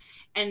marketers,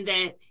 and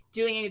that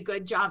doing a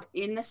good job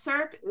in the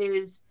SERP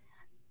is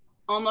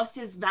almost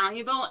as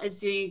valuable as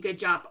doing a good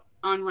job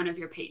on one of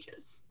your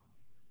pages.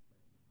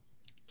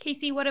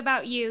 Casey, what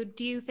about you?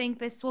 Do you think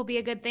this will be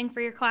a good thing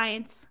for your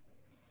clients?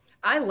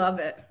 I love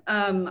it.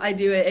 I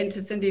do it. And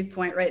to Cindy's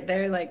point right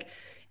there, like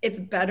it's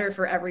better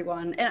for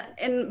everyone.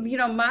 And you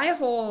know, my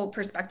whole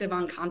perspective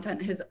on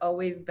content has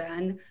always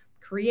been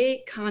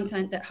create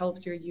content that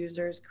helps your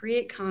users,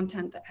 create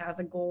content that has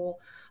a goal.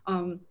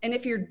 And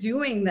if you're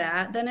doing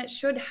that, then it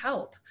should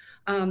help.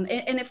 And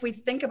if we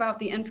think about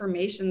the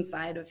information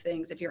side of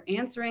things, if you're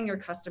answering your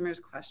customers'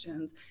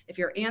 questions, if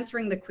you're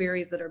answering the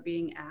queries that are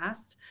being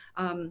asked,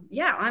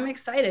 yeah, I'm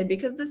excited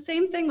because the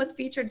same thing with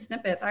featured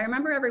snippets. I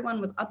remember everyone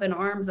was up in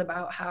arms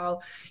about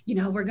how, you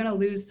know, we're going to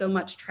lose so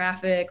much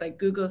traffic, like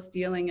Google's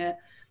stealing it.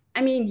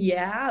 I mean,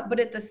 yeah,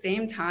 but at the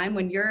same time,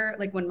 when you're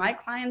like, when my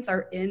clients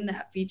are in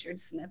that featured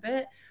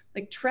snippet,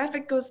 like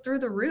traffic goes through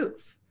the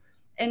roof.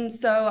 And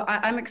so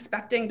I'm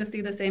expecting to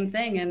see the same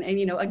thing. And,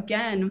 you know,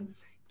 again,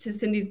 to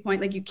Cindy's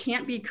point, like you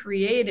can't be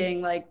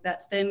creating like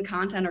that thin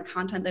content or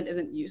content that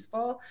isn't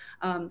useful.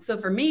 So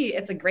for me,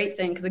 it's a great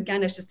thing because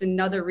again, it's just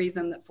another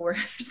reason that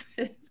forces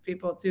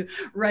people to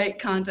write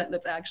content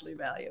that's actually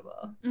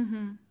valuable.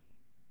 Mm-hmm.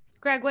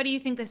 Greg, what do you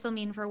think this will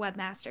mean for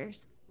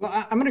webmasters? Well,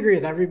 I'm going to agree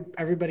with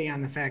everybody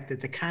on the fact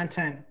that the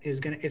content it's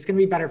going to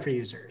be better for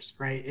users,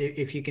 right?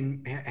 If you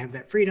can have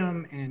that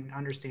freedom and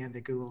understand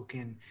that Google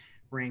can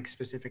rank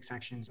specific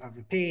sections of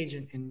the page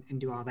and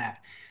do all that.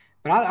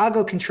 But I'll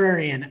go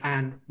contrarian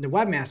on the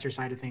webmaster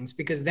side of things,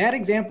 because that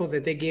example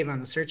that they gave on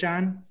the Search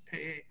On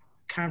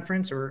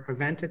conference or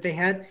event that they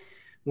had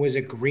was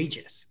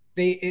egregious.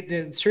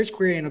 The search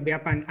query, and it'll be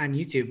up on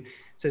YouTube,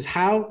 says,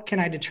 how can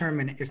I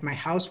determine if my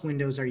house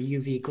windows are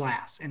UV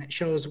glass? And it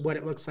shows what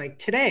it looks like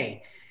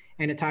today.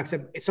 And it talks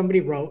about,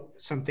 somebody wrote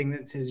something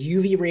that says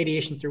UV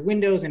radiation through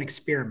windows and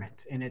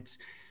experiment. And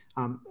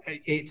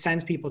it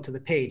sends people to the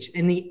page.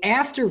 In the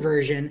after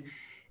version,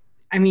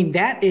 I mean,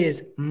 that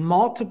is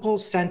multiple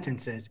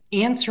sentences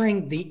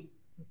answering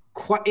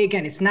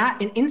again, it's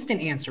not an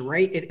instant answer,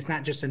 right? It's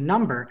not just a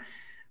number,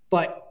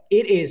 but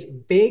it is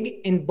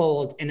big and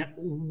bold and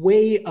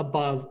way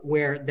above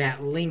where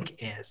that link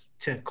is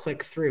to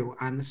click through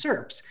on the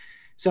SERPs.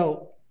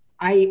 So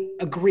I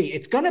agree.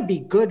 It's going to be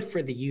good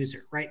for the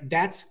user, right?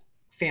 That's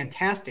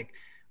fantastic.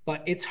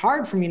 But it's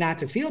hard for me not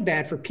to feel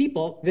bad for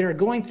people that are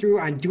going through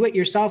on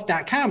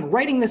doityourself.com,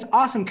 writing this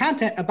awesome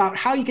content about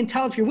how you can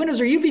tell if your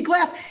windows are UV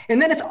glass, and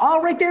then it's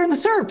all right there in the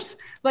SERPs.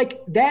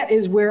 Like, that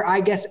is where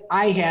I guess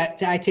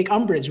I take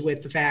umbrage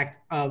with the fact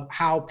of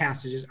how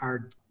passages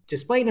are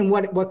displayed and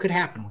what could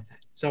happen with it.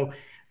 So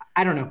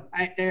I don't know.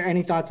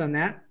 Any thoughts on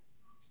that?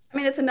 I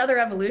mean, it's another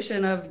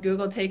evolution of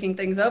Google taking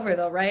things over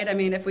though, right? I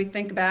mean, if we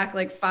think back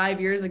like 5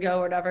 years ago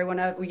or whatever,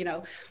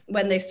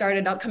 when they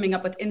started out coming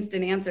up with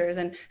instant answers,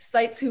 and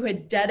sites who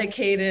had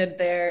dedicated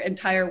their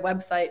entire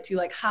website to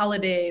like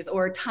holidays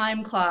or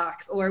time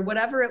clocks or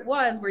whatever it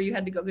was where you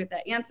had to go get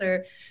that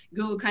answer,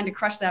 Google kind of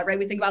crushed that, right?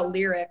 We think about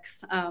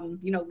lyrics,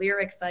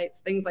 lyric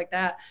sites, things like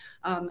that.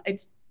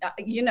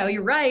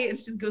 You're right.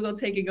 It's just Google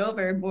taking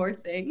over more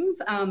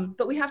things,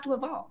 but we have to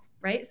evolve,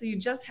 right? So you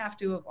just have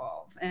to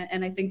evolve.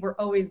 And I think we're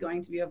always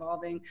going to be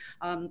evolving.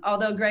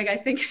 Although, Greg, I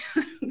think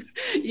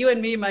you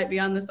and me might be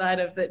on the side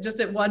of that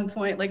just at one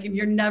point, like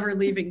you're never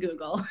leaving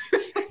Google.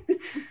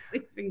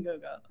 Leaving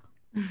Google.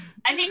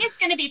 I think it's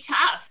going to be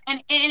tough.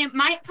 And it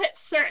might put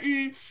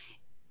certain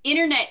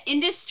internet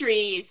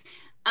industries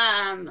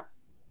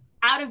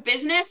out of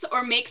business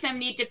or make them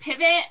need to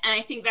pivot. And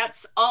I think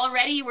that's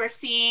already, we're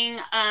seeing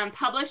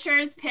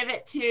publishers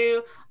pivot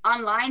to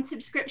online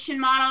subscription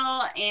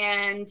model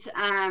and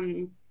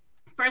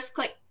first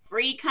click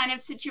free kind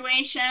of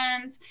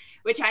situations,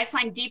 which I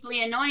find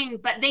deeply annoying,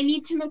 but they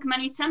need to make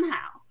money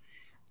somehow.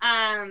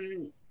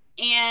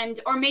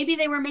 Or maybe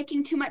they were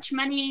making too much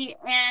money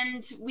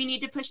and we need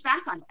to push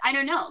back on it. I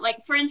don't know.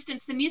 Like, for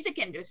instance, the music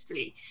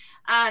industry,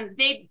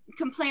 they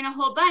complain a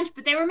whole bunch,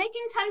 but they were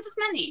making tons of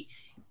money.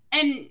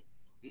 And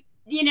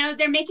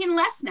they're making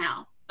less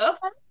now.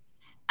 Okay.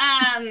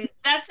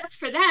 That sucks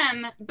for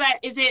them, but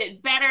is it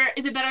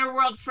a better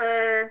world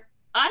for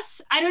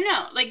us? I don't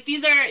know. Like,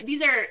 these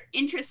are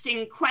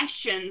interesting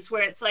questions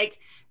where it's like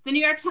the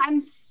New York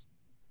Times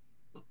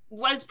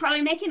was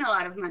probably making a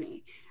lot of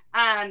money.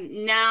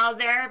 Now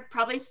they're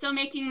probably still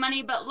making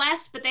money, but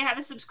less, but they have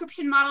a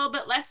subscription model,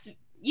 but less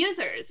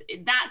users.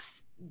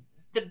 That's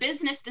the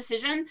business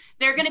decision.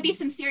 There are going to be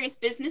some serious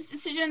business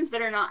decisions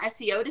that are not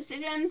SEO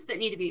decisions that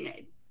need to be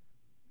made.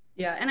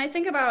 Yeah. And I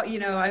think about,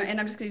 and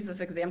I'm just gonna use this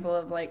example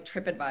of like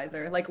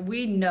TripAdvisor. Like,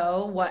 we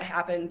know what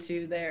happened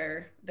to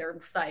their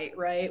site,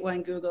 right?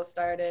 When Google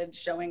started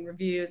showing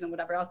reviews and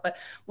whatever else. But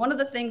one of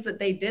the things that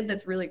they did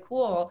that's really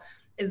cool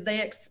is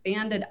they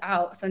expanded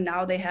out. So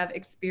now they have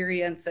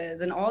experiences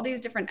and all these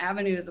different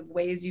avenues of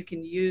ways you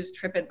can use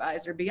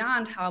TripAdvisor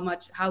beyond how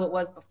it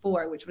was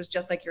before, which was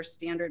just like your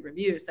standard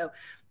review. So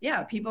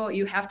yeah, people,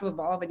 you have to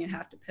evolve and you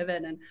have to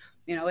pivot. And,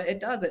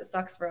 it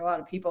sucks for a lot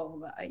of people.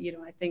 But,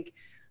 I think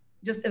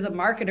just as a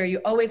marketer, you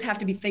always have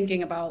to be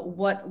thinking about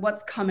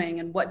what's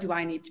coming and what do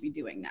I need to be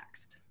doing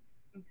next.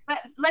 But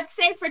let's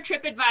say for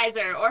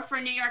TripAdvisor or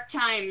for New York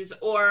Times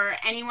or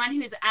anyone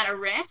who's at a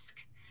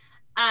risk,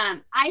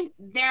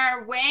 There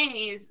are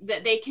ways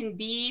that they can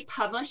be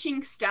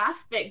publishing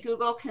stuff that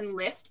Google can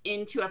lift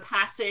into a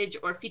passage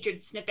or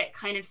featured snippet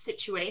kind of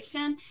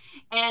situation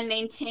and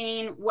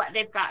maintain what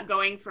they've got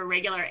going for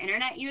regular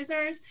internet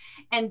users.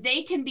 And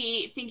they can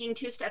be thinking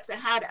 2 steps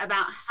ahead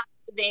about how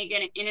they're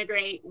going to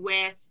integrate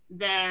with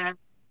the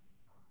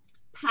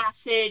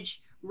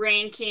passage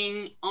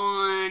ranking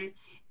on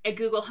a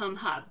Google Home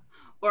Hub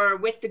or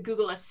with the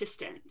Google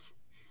Assistant.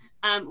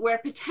 Where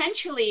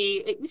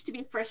potentially it used to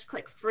be first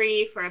click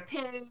free for a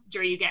page,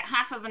 or you get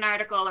half of an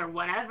article or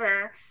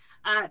whatever.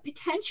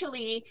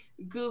 Potentially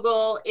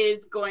Google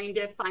is going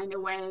to find a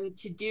way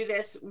to do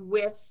this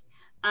with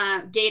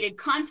gated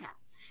content,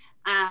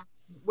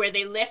 where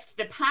they lift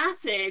the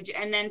passage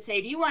and then say,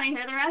 do you want to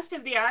hear the rest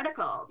of the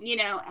article?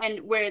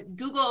 And where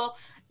Google,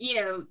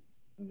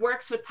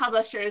 works with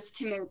publishers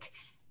to make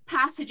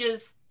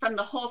passages from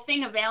the whole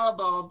thing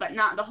available, but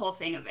not the whole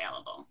thing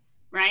available,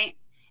 right?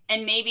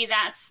 And maybe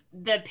that's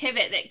the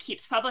pivot that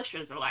keeps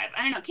publishers alive.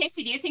 I don't know.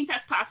 Casey, do you think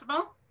that's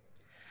possible?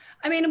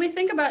 I mean, if you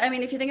think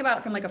about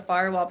it from like a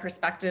firewall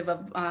perspective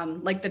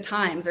of like the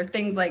Times or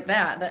things like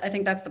that, I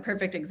think that's the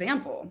perfect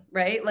example,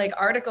 right? Like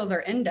articles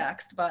are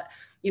indexed, but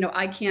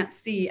I can't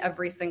see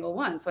every single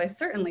one. So I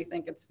certainly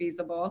think it's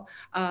feasible.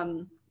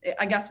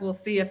 I guess we'll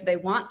see if they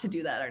want to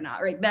do that or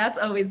not, right? That's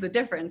always the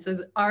difference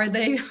is, are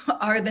they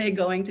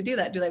going to do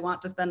that? Do they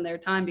want to spend their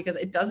time? Because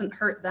it doesn't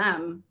hurt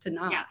them to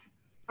not. Yeah.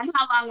 And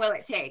how long will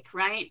it take,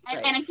 right?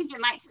 And I think it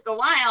might take a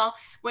while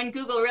when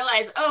Google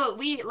realized, oh,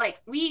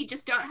 we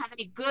just don't have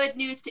any good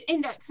news to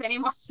index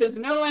anymore because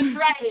no one's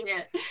writing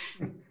it.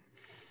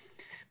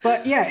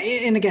 But yeah,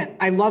 and again,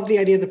 I love the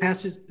idea of the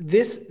passages.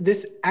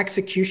 This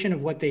execution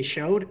of what they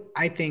showed,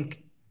 I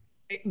think,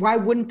 why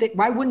wouldn't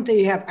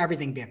they have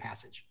everything be a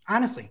passage?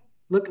 Honestly,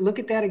 look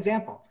at that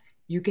example.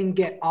 You can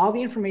get all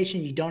the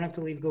information. You don't have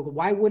to leave Google.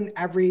 Why wouldn't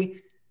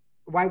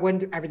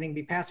everything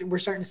be passage? We're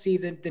starting to see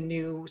the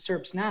new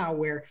SERPs now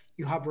where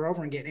you hover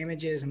over and get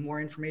images and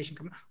more information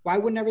come. Why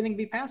wouldn't everything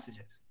be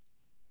passages?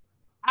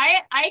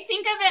 I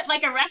think of it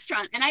like a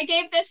restaurant. And I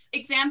gave this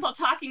example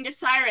talking to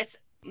Cyrus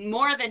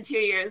more than 2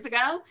 years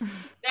ago,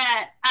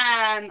 that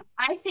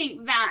I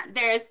think that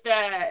there's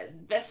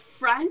the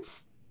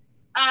front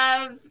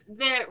of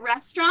the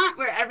restaurant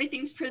where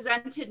everything's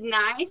presented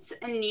nice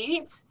and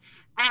neat.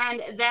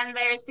 And then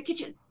there's the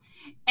kitchen.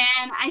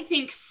 And I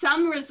think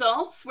some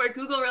results where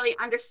Google really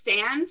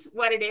understands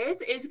what it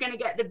is going to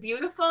get the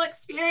beautiful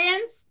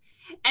experience.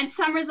 And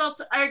some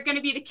results are going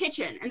to be the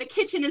kitchen. And the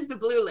kitchen is the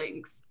blue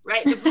links,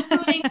 right? The blue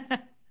links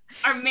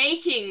are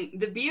making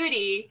the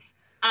beauty.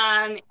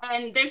 And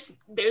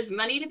there's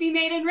money to be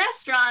made in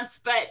restaurants,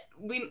 but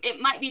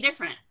it might be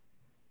different.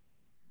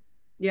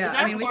 Yeah,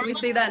 I mean, we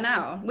see that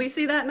now. We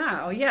see that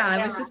now. Yeah,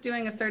 I was just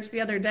doing a search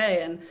the other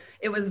day, and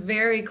it was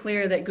very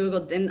clear that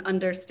Google didn't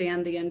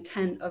understand the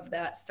intent of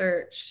that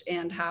search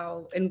and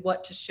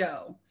what to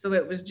show. So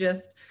it was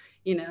just,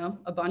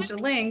 a bunch of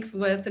links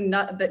with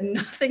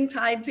nothing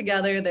tied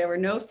together. There were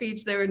no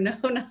features, there were no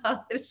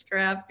knowledge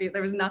graph,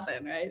 there was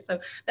nothing, right? So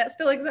that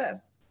still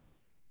exists.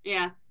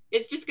 Yeah,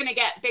 it's just going to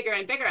get bigger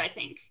and bigger, I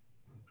think.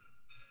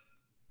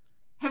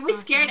 Have we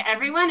scared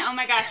everyone? Oh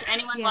my gosh,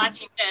 anyone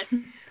watching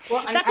this?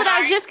 Well, that's what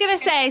I was just going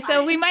to say.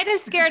 So we might have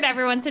scared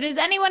everyone. So does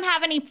anyone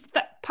have any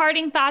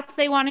parting thoughts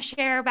they want to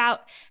share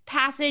about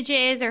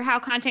passages or how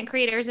content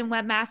creators and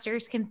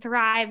webmasters can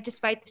thrive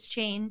despite this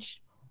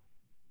change?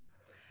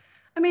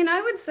 I mean,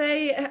 I would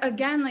say,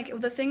 again, like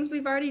the things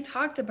we've already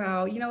talked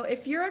about,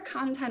 if you're a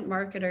content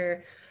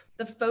marketer,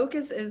 the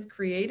focus is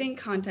creating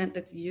content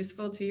that's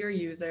useful to your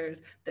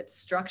users, that's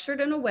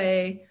structured in a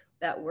way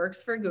that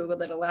works for Google,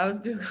 that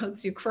allows Google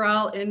to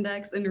crawl,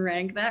 index, and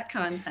rank that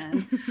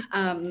content.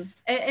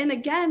 And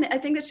again, I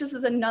think this just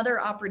is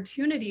another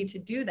opportunity to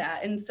do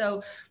that. And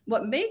so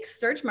what makes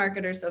search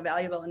marketers so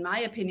valuable, in my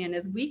opinion,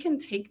 is we can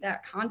take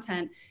that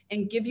content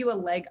and give you a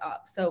leg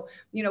up. So,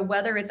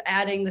 whether it's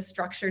adding the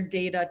structured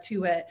data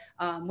to it,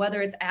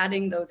 whether it's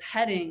adding those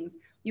headings,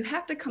 you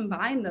have to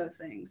combine those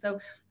things. So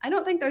I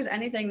don't think there's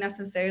anything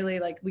necessarily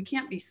like we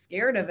can't be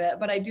scared of it,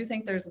 but I do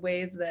think there's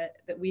ways that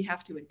we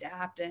have to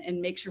adapt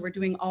and make sure we're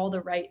doing all the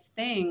right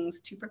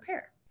things to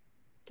prepare.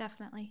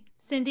 Definitely.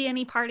 Cindy,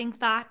 any parting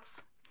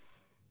thoughts?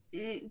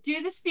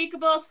 Do the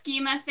speakable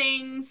schema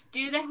things,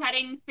 do the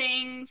heading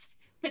things,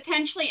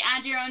 potentially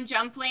add your own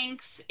jump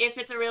links if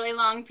it's a really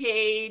long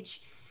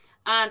page.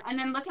 And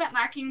then look at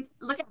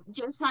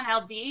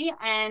JSON LD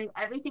and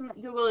everything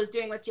that Google is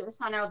doing with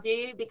JSON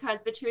LD,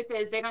 because the truth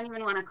is they don't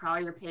even want to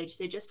crawl your page.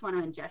 They just want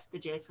to ingest the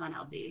JSON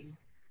LD.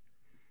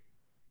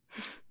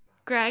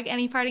 Greg,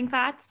 any parting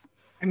thoughts?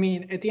 I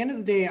mean, at the end of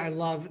the day, I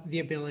love the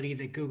ability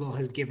that Google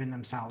has given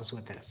themselves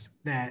with this,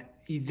 that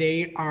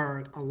they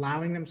are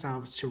allowing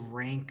themselves to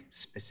rank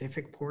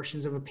specific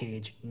portions of a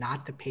page,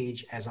 not the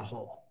page as a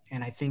whole.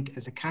 And I think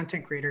as a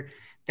content creator,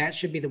 that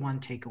should be the one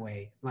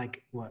takeaway.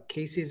 Like what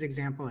Casey's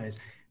example is,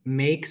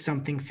 make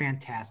something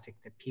fantastic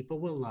that people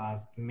will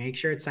love, make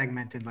sure it's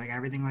segmented, like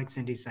everything like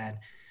Cindy said.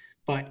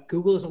 But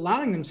Google is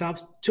allowing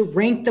themselves to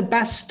rank the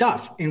best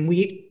stuff. And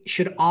we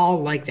should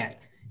all like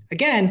that.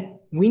 Again,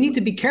 we need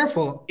to be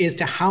careful as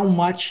to how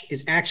much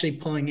is actually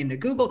pulling into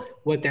Google,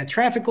 what that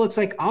traffic looks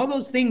like. All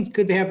those things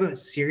could have a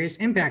serious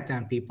impact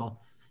on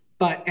people.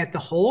 But at the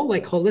whole,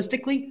 like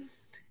holistically,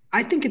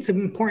 I think it's an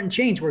important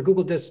change where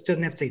Google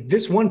doesn't have to say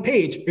this one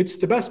page, it's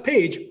the best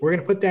page, we're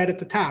going to put that at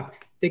the top.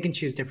 They can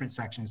choose different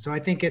sections. So I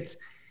think it's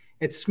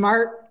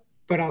smart,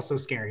 but also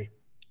scary.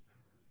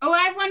 Oh,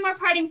 I have one more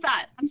parting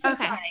thought. I'm so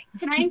sorry.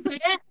 Can I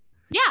include it?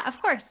 Yeah, of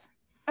course.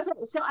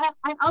 Okay, so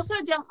I also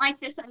don't like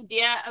this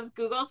idea of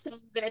Google saying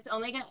that it's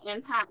only going to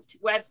impact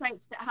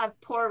websites that have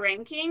poor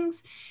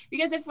rankings,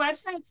 because if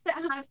websites that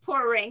have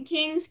poor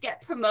rankings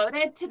get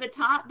promoted to the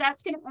top,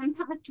 that's going to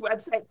impact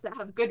websites that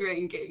have good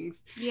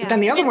rankings. Yeah. But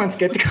then the other ones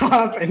get to go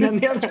up, and then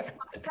the other.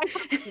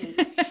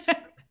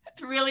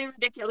 It's a really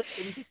ridiculous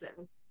thing to say.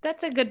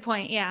 That's a good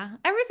point. Yeah.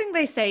 Everything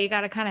they say, you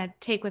got to kind of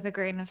take with a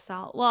grain of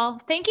salt. Well,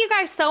 thank you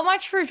guys so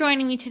much for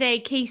joining me today,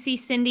 Casey,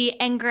 Cindy,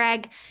 and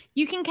Greg.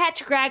 You can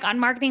catch Greg on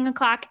Marketing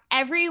O'Clock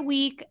every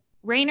week,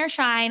 rain or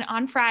shine,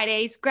 on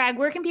Fridays. Greg,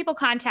 where can people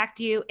contact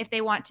you if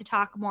they want to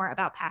talk more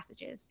about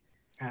Passages?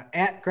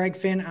 At Greg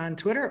Finn on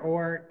Twitter,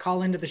 or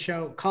call into the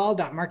show,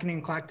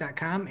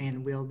 call.marketingoclock.com,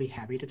 and we'll be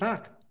happy to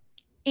talk.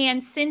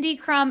 And Cindy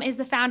Crum is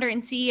the founder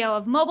and CEO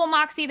of Mobile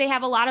Moxie. They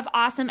have a lot of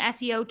awesome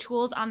SEO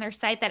tools on their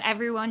site that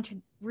everyone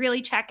should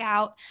really check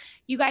out.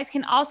 You guys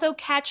can also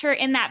catch her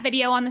in that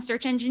video on the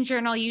Search Engine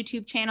Journal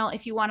YouTube channel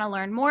if you want to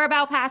learn more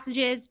about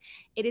Passages.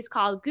 It is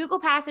called Google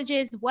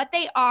Passages, what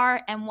they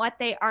are and what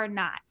they are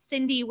not.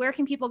 Cindy, where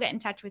can people get in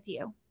touch with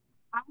you?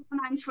 I'm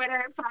on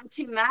Twitter, far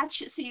too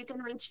much, so you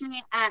can reach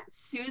me at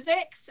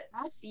Suzicks,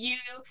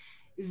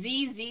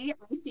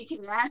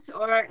 SUZZICKS,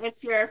 or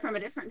if you're from a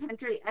different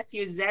country,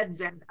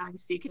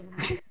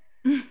 SUZZICKS.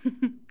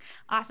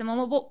 Awesome.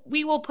 And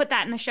we will put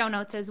that in the show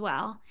notes as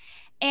well.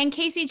 And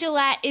Casey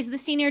Gillette is the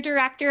Senior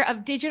Director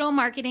of Digital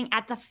Marketing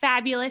at the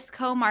Fabulous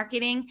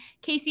Co-Marketing.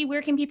 Casey,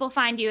 where can people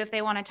find you if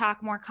they want to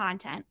talk more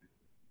content?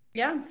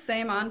 Yeah,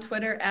 same on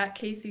Twitter at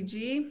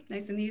KCG.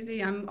 Nice and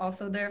easy. I'm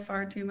also there,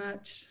 far too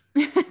much.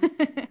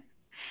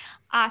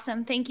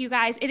 Awesome. Thank you,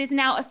 guys. It is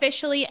now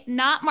officially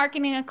not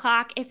Marketing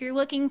O'Clock. If you're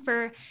looking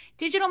for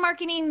digital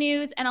marketing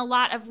news and a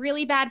lot of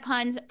really bad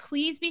puns,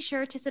 please be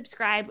sure to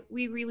subscribe.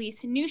 We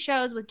release new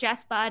shows with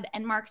Jess Budd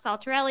and Mark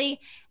Saltarelli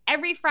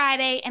every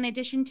Friday, in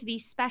addition to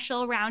these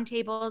special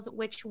roundtables,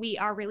 which we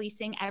are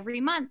releasing every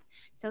month.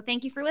 So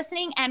thank you for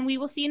listening, and we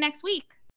will see you next week.